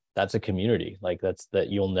 like that's a community, like that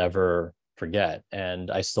you'll never forget.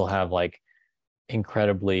 And I still have like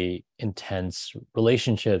incredibly intense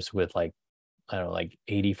relationships with like, I don't know, like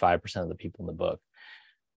 85% of the people in the book.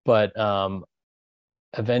 But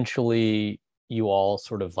eventually you all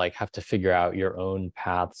sort of like have to figure out your own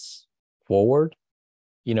paths forward,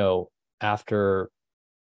 after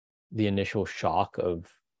the initial shock of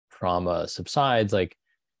trauma subsides, like,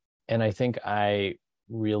 and I think I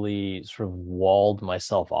really sort of walled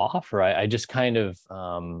myself off, or I just kind of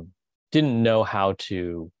didn't know how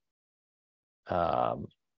to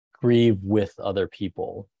grieve with other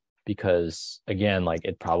people, because again, like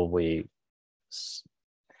there's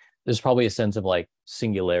probably a sense of like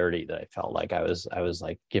singularity that I felt like I was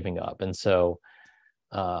like giving up. And so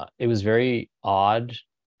it was very odd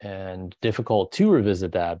and difficult to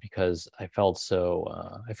revisit that, because I felt so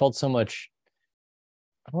much,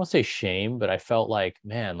 I don't want to say shame, but I felt like,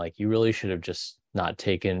 man, like you really should have just not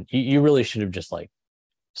taken, you really should have just like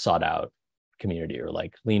sought out community, or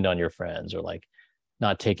like leaned on your friends, or like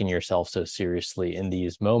not taking yourself so seriously in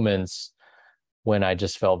these moments when I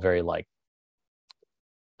just felt very like,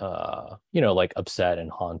 like upset and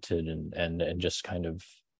haunted and just kind of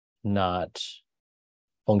not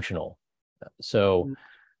functional. So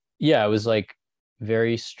yeah, it was like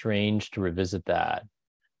very strange to revisit that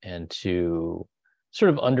and to sort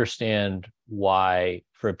of understand why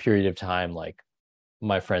for a period of time, like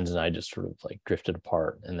my friends and I just sort of like drifted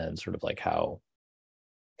apart, and then sort of like how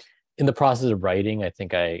in the process of writing, I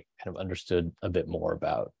think I kind of understood a bit more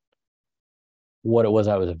about what it was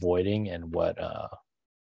I was avoiding and what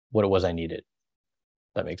it was I needed.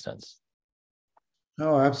 That makes sense.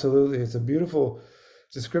 Oh, absolutely. It's a beautiful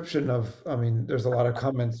description of, I mean, there's a lot of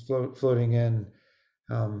comments floating in,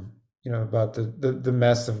 about the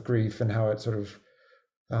mess of grief and how it sort of,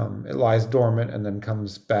 it lies dormant and then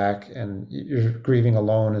comes back, and you're grieving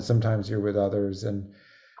alone, and sometimes you're with others. And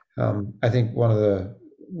I think one of the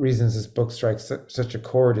reasons this book strikes such a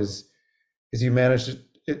chord is you managed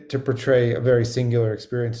to portray a very singular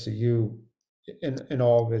experience to you in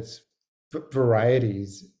all of its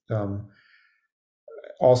varieties.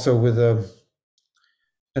 Also with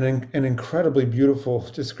an incredibly beautiful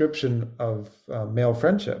description of male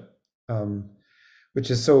friendship, which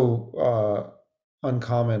is so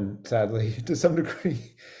uncommon, sadly, to some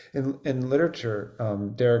degree in literature.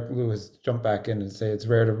 Derek Liu has jumped back in and say it's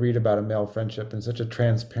rare to read about a male friendship in such a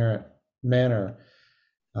transparent manner.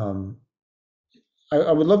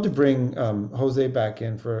 I would love to bring Jose back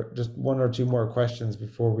in for just one or two more questions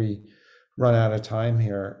before we run out of time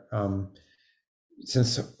here.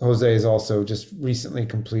 Since Jose has also just recently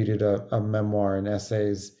completed a memoir and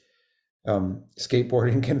essays,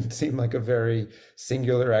 skateboarding can seem like a very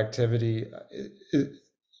singular activity.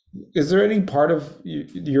 Is there any part of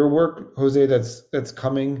your work, Jose, that's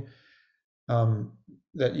coming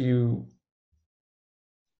that you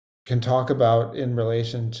can talk about in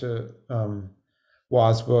relation to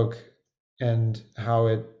Hua's book, and how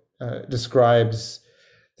it describes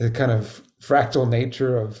the kind of fractal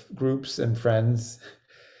nature of groups and friends,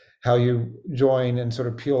 how you join and sort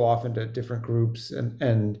of peel off into different groups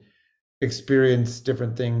and experience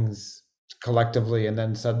different things collectively and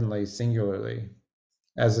then suddenly singularly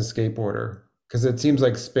as a skateboarder? Because it seems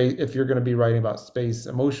like space, if you're going to be writing about space,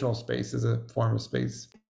 emotional space is a form of space.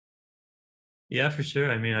 Yeah, for sure.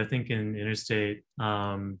 I mean, I think in Interstate,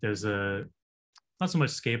 there's not so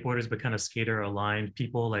much skateboarders, but kind of skater aligned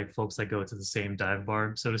people, like folks that go to the same dive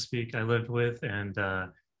bar, so to speak, I lived with. And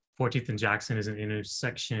 14th and Jackson is an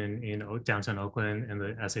intersection in downtown Oakland, and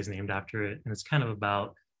the essay is named after it. And it's kind of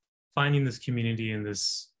about finding this community in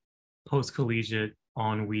this post-collegiate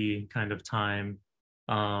ennui kind of time.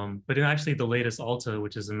 But in actually the latest Alta,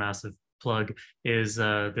 which is a massive plug, is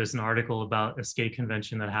there's an article about a skate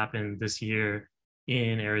convention that happened this year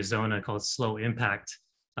in Arizona called Slow Impact,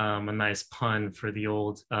 a nice pun for the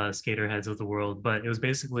old skater heads of the world. But it was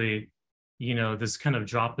basically, you know, this kind of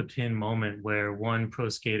drop the pin moment where one pro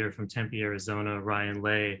skater from Tempe, Arizona, Ryan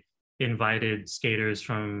Lay, invited skaters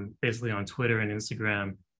from basically on Twitter and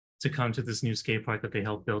Instagram to come to this new skate park that they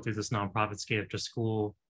helped build through this nonprofit skate after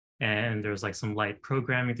school. And there was like some light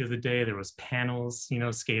programming through the day. There was panels, you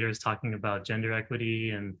know, skaters talking about gender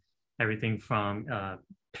equity and everything from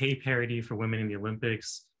pay parity for women in the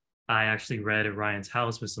Olympics. I actually read at Ryan's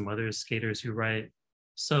house with some other skaters who write.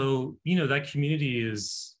 So, you know, that community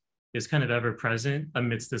is kind of ever present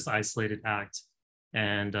amidst this isolated act.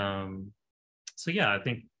 And so, yeah, I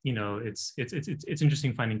think, you know, it's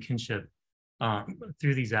interesting finding kinship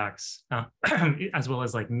through these acts, as well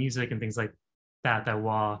as like music and things like that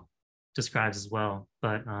Hua describes as well.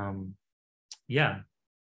 But yeah,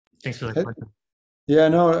 thanks for that question. Yeah,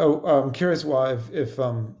 no, I'm curious why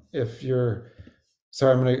if you're,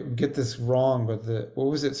 sorry, I'm gonna get this wrong, but what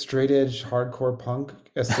was it, straight edge hardcore punk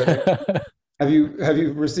aesthetic? have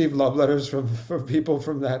you received love letters from people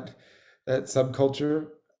from that subculture?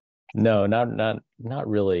 No, not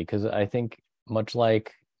really, because I think much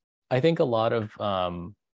like I think a lot of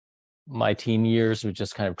my teen years was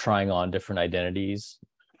just kind of trying on different identities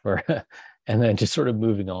for and then just sort of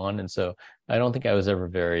moving on. And so I don't think I was ever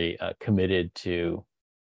very committed to,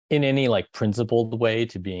 in any like principled way,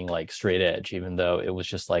 to being like straight edge, even though it was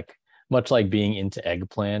just like much like being into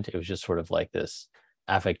eggplant. It was just sort of like this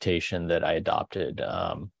affectation that I adopted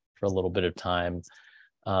for a little bit of time.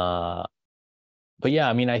 But yeah,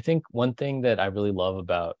 I mean, I think one thing that I really love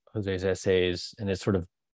about Jose's essays, and it sort of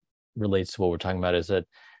relates to what we're talking about, is that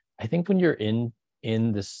I think when you're in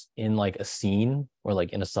like a scene or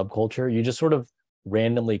like in a subculture, you just sort of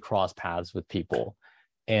randomly cross paths with people,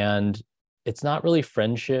 and it's not really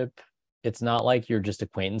friendship. It's not like you're just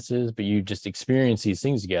acquaintances, but you just experience these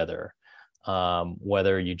things together.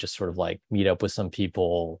 Whether you just sort of like meet up with some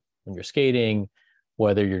people when you're skating,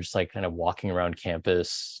 whether you're just like kind of walking around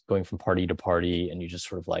campus, going from party to party, and you just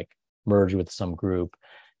sort of like merge with some group.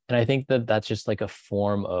 And I think that that's just like a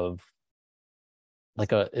form of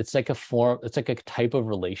it's like a type of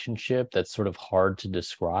relationship that's sort of hard to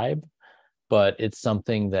describe, but it's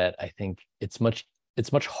something that I think it's much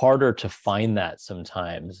harder to find that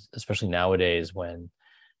sometimes, especially nowadays when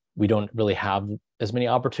we don't really have as many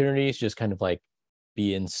opportunities, just kind of like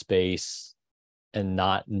be in space and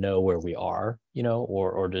not know where we are, you know,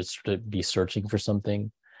 or just to be searching for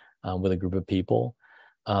something with a group of people.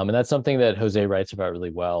 And that's something that Jose writes about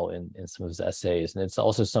really well in some of his essays. And it's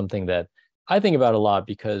also something that I think about a lot,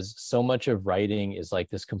 because so much of writing is like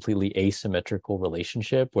this completely asymmetrical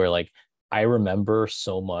relationship where like I remember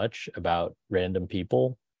so much about random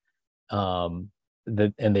people and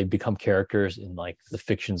they become characters in like the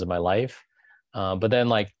fictions of my life. But then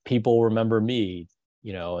like people remember me,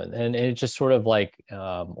 you know, and it's just sort of like,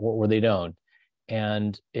 or they don't.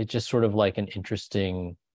 And it's just sort of like an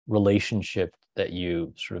interesting relationship that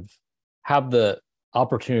you sort of have the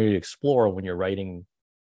opportunity to explore when you're writing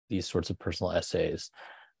these sorts of personal essays.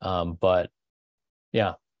 But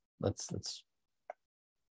yeah, that's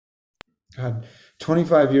God,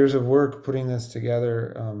 25 years of work putting this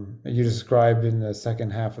together. You described in the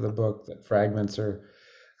second half of the book that fragments are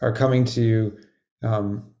coming to you.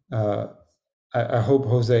 I hope,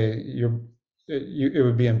 Jose, it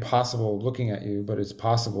would be impossible looking at you, but it's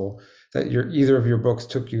possible that either of your books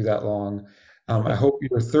took you that long. I hope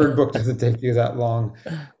your third book doesn't take you that long.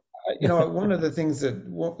 You know, one of the things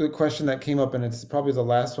the question that came up, and it's probably the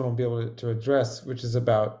last one we'll be able to address, which is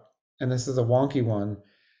about, and this is a wonky one,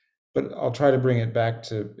 but I'll try to bring it back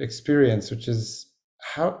to experience, which is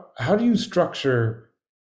how do you structure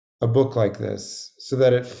a book like this so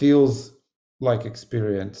that it feels like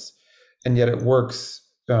experience and yet it works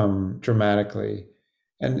dramatically?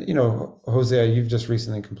 And, you know, Jose, you've just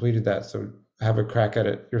recently completed that, so have a crack at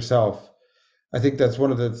it yourself. I think that's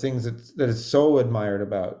one of the things that is so admired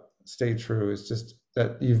about Stay True, is just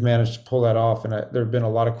that you've managed to pull that off. And there have been a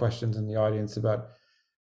lot of questions in the audience about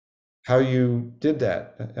how you did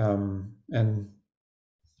that. And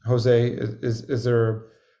Jose, is there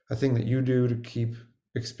a thing that you do to keep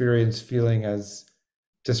experience feeling as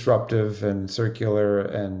disruptive and circular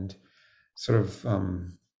and sort of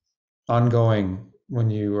ongoing when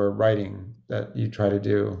you are writing, that you try to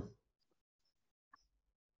do?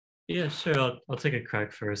 Yeah, sure. I'll take a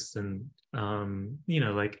crack first, and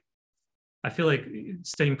like I feel like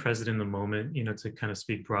staying present in the moment, to kind of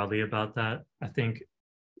speak broadly about that. I think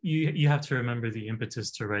you have to remember the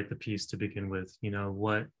impetus to write the piece to begin with.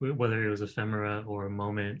 Whether it was ephemera or a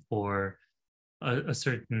moment or a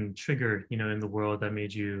certain trigger, in the world that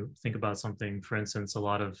made you think about something. For instance, a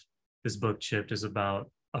lot of this book, Chipped, is about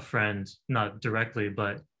a friend, not directly,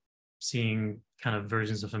 but seeing kind of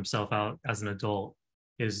versions of himself out as an adult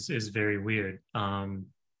is very weird.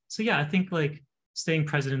 So yeah, I think like staying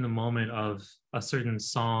present in the moment of a certain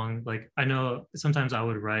song. Like I know sometimes I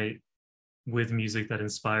would write with music that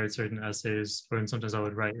inspired certain essays, or sometimes I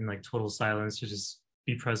would write in like total silence to just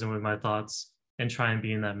be present with my thoughts and try and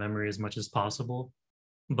be in that memory as much as possible.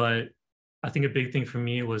 But I think a big thing for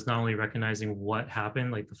me was not only recognizing what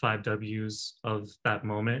happened, like the 5 Ws of that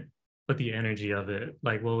moment, but the energy of it.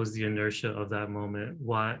 Like what was the inertia of that moment?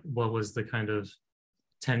 What was the kind of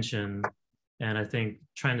tension? And I think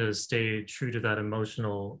trying to stay true to that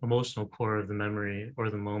emotional core of the memory or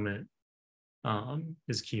the moment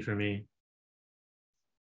is key for me.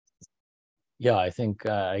 Yeah, I think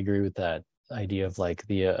I agree with that idea of like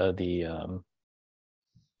the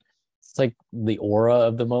it's like the aura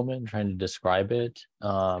of the moment, trying to describe it.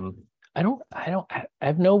 I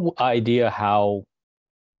have no idea how.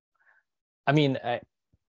 I mean,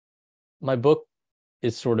 my book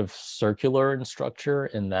is sort of circular in structure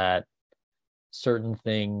in that certain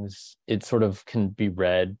things it sort of can be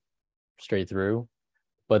read straight through,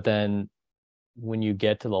 but then when you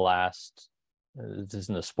get to the last, this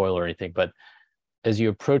isn't a spoiler or anything, but as you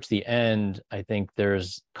approach the end, I think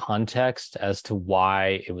there's context as to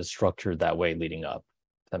why it was structured that way leading up,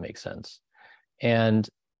 if that makes sense. And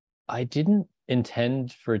I didn't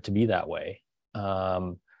intend for it to be that way.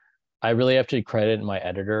 I really have to credit my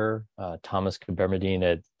editor, Thomas Kabermadine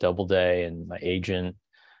at Doubleday, and my agent,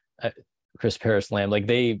 Chris Paris Lamb. Like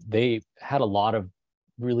they had a lot of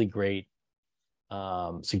really great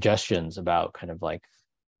suggestions about kind of like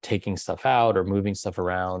taking stuff out or moving stuff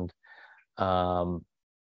around. But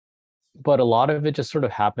a lot of it just sort of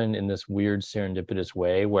happened in this weird serendipitous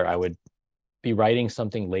way where I would be writing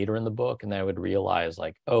something later in the book and then I would realize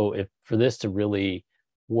like, oh, if for this to really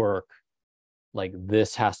work, like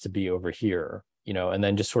this has to be over here, and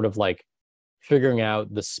then just sort of like figuring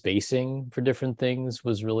out the spacing for different things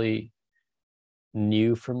was really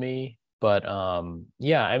new for me. But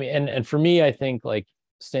yeah, I mean, and for me, I think like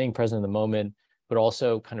staying present in the moment, but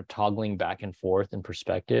also kind of toggling back and forth in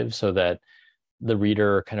perspective so that the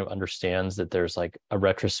reader kind of understands that there's like a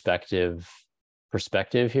retrospective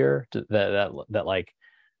perspective here that like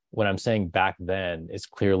when I'm saying back then, it's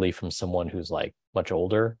clearly from someone who's like much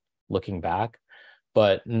older looking back,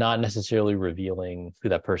 but not necessarily revealing who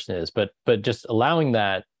that person is, but just allowing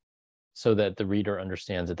that so that the reader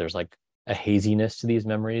understands that there's like a haziness to these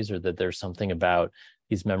memories, or that there's something about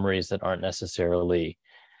these memories that aren't necessarily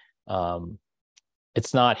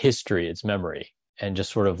it's not history, it's memory, and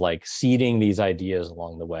just sort of like seeding these ideas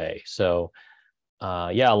along the way. So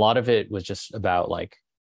yeah, a lot of it was just about like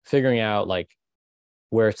figuring out like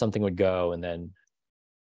where something would go, and then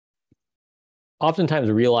oftentimes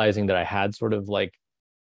realizing that I had sort of like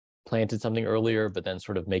planted something earlier, but then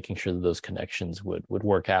sort of making sure that those connections would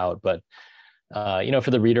work out. But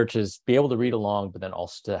for the reader to just be able to read along, but then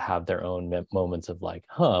also to have their own moments of like,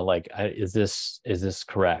 like is this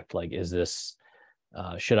correct? Like, is this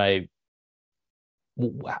should I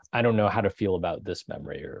don't know how to feel about this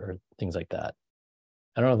memory, or things like that.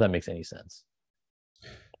 I don't know if that makes any sense.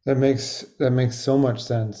 That makes so much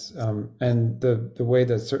sense. And the way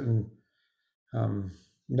that certain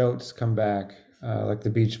notes come back, like the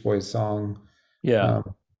Beach Boys song, Yeah.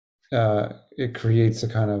 It creates a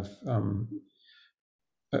kind of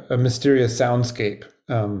a mysterious soundscape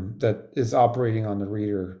that is operating on the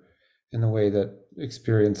reader in the way that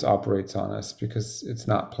experience operates on us, because it's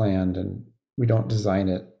not planned and we don't design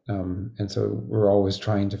it. And so we're always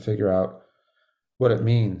trying to figure out what it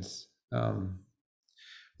means.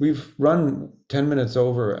 We've run 10 minutes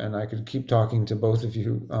over, and I could keep talking to both of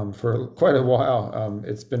you for quite a while.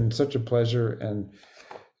 It's been such a pleasure, and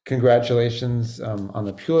congratulations on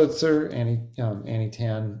the Pulitzer. Annie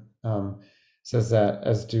Tan says that,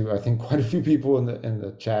 as do I think quite a few people in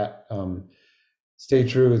the chat. Stay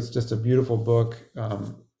true. It's just a beautiful book.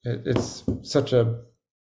 It's such a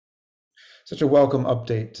welcome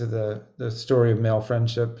update to the story of male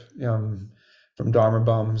friendship from Dharma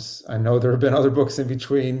Bums. I know there have been other books in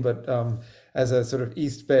between, but as a sort of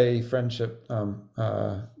East Bay friendship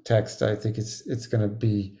text, I think it's going to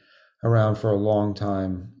be around for a long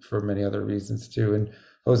time for many other reasons too. And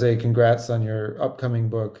Jose, congrats on your upcoming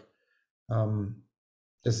book.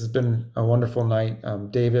 this has been a wonderful night.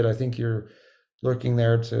 David, I think you're lurking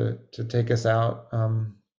there to take us out.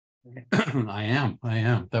 I am.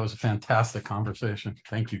 That was a fantastic conversation.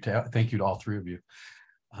 Thank you to all three of you.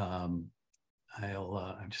 I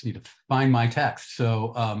just need to find my text.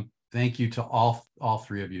 So thank you to all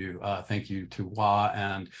three of you. Thank you to Hua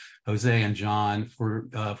and Jose and John. For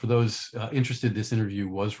those interested, this interview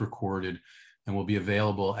was recorded and will be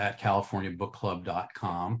available at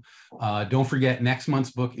californiabookclub.com. Don't forget, next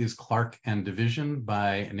month's book is Clark and Division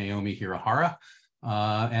by Naomi Hirahara.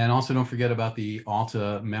 And also don't forget about the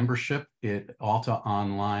Alta membership at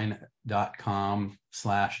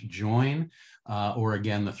altaonline.com/join, or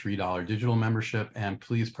again, the $3 digital membership. And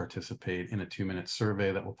please participate in a 2-minute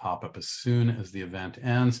survey that will pop up as soon as the event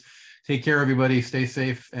ends. Take care, everybody. Stay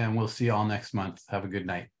safe, and we'll see you all next month. Have a good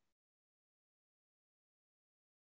night.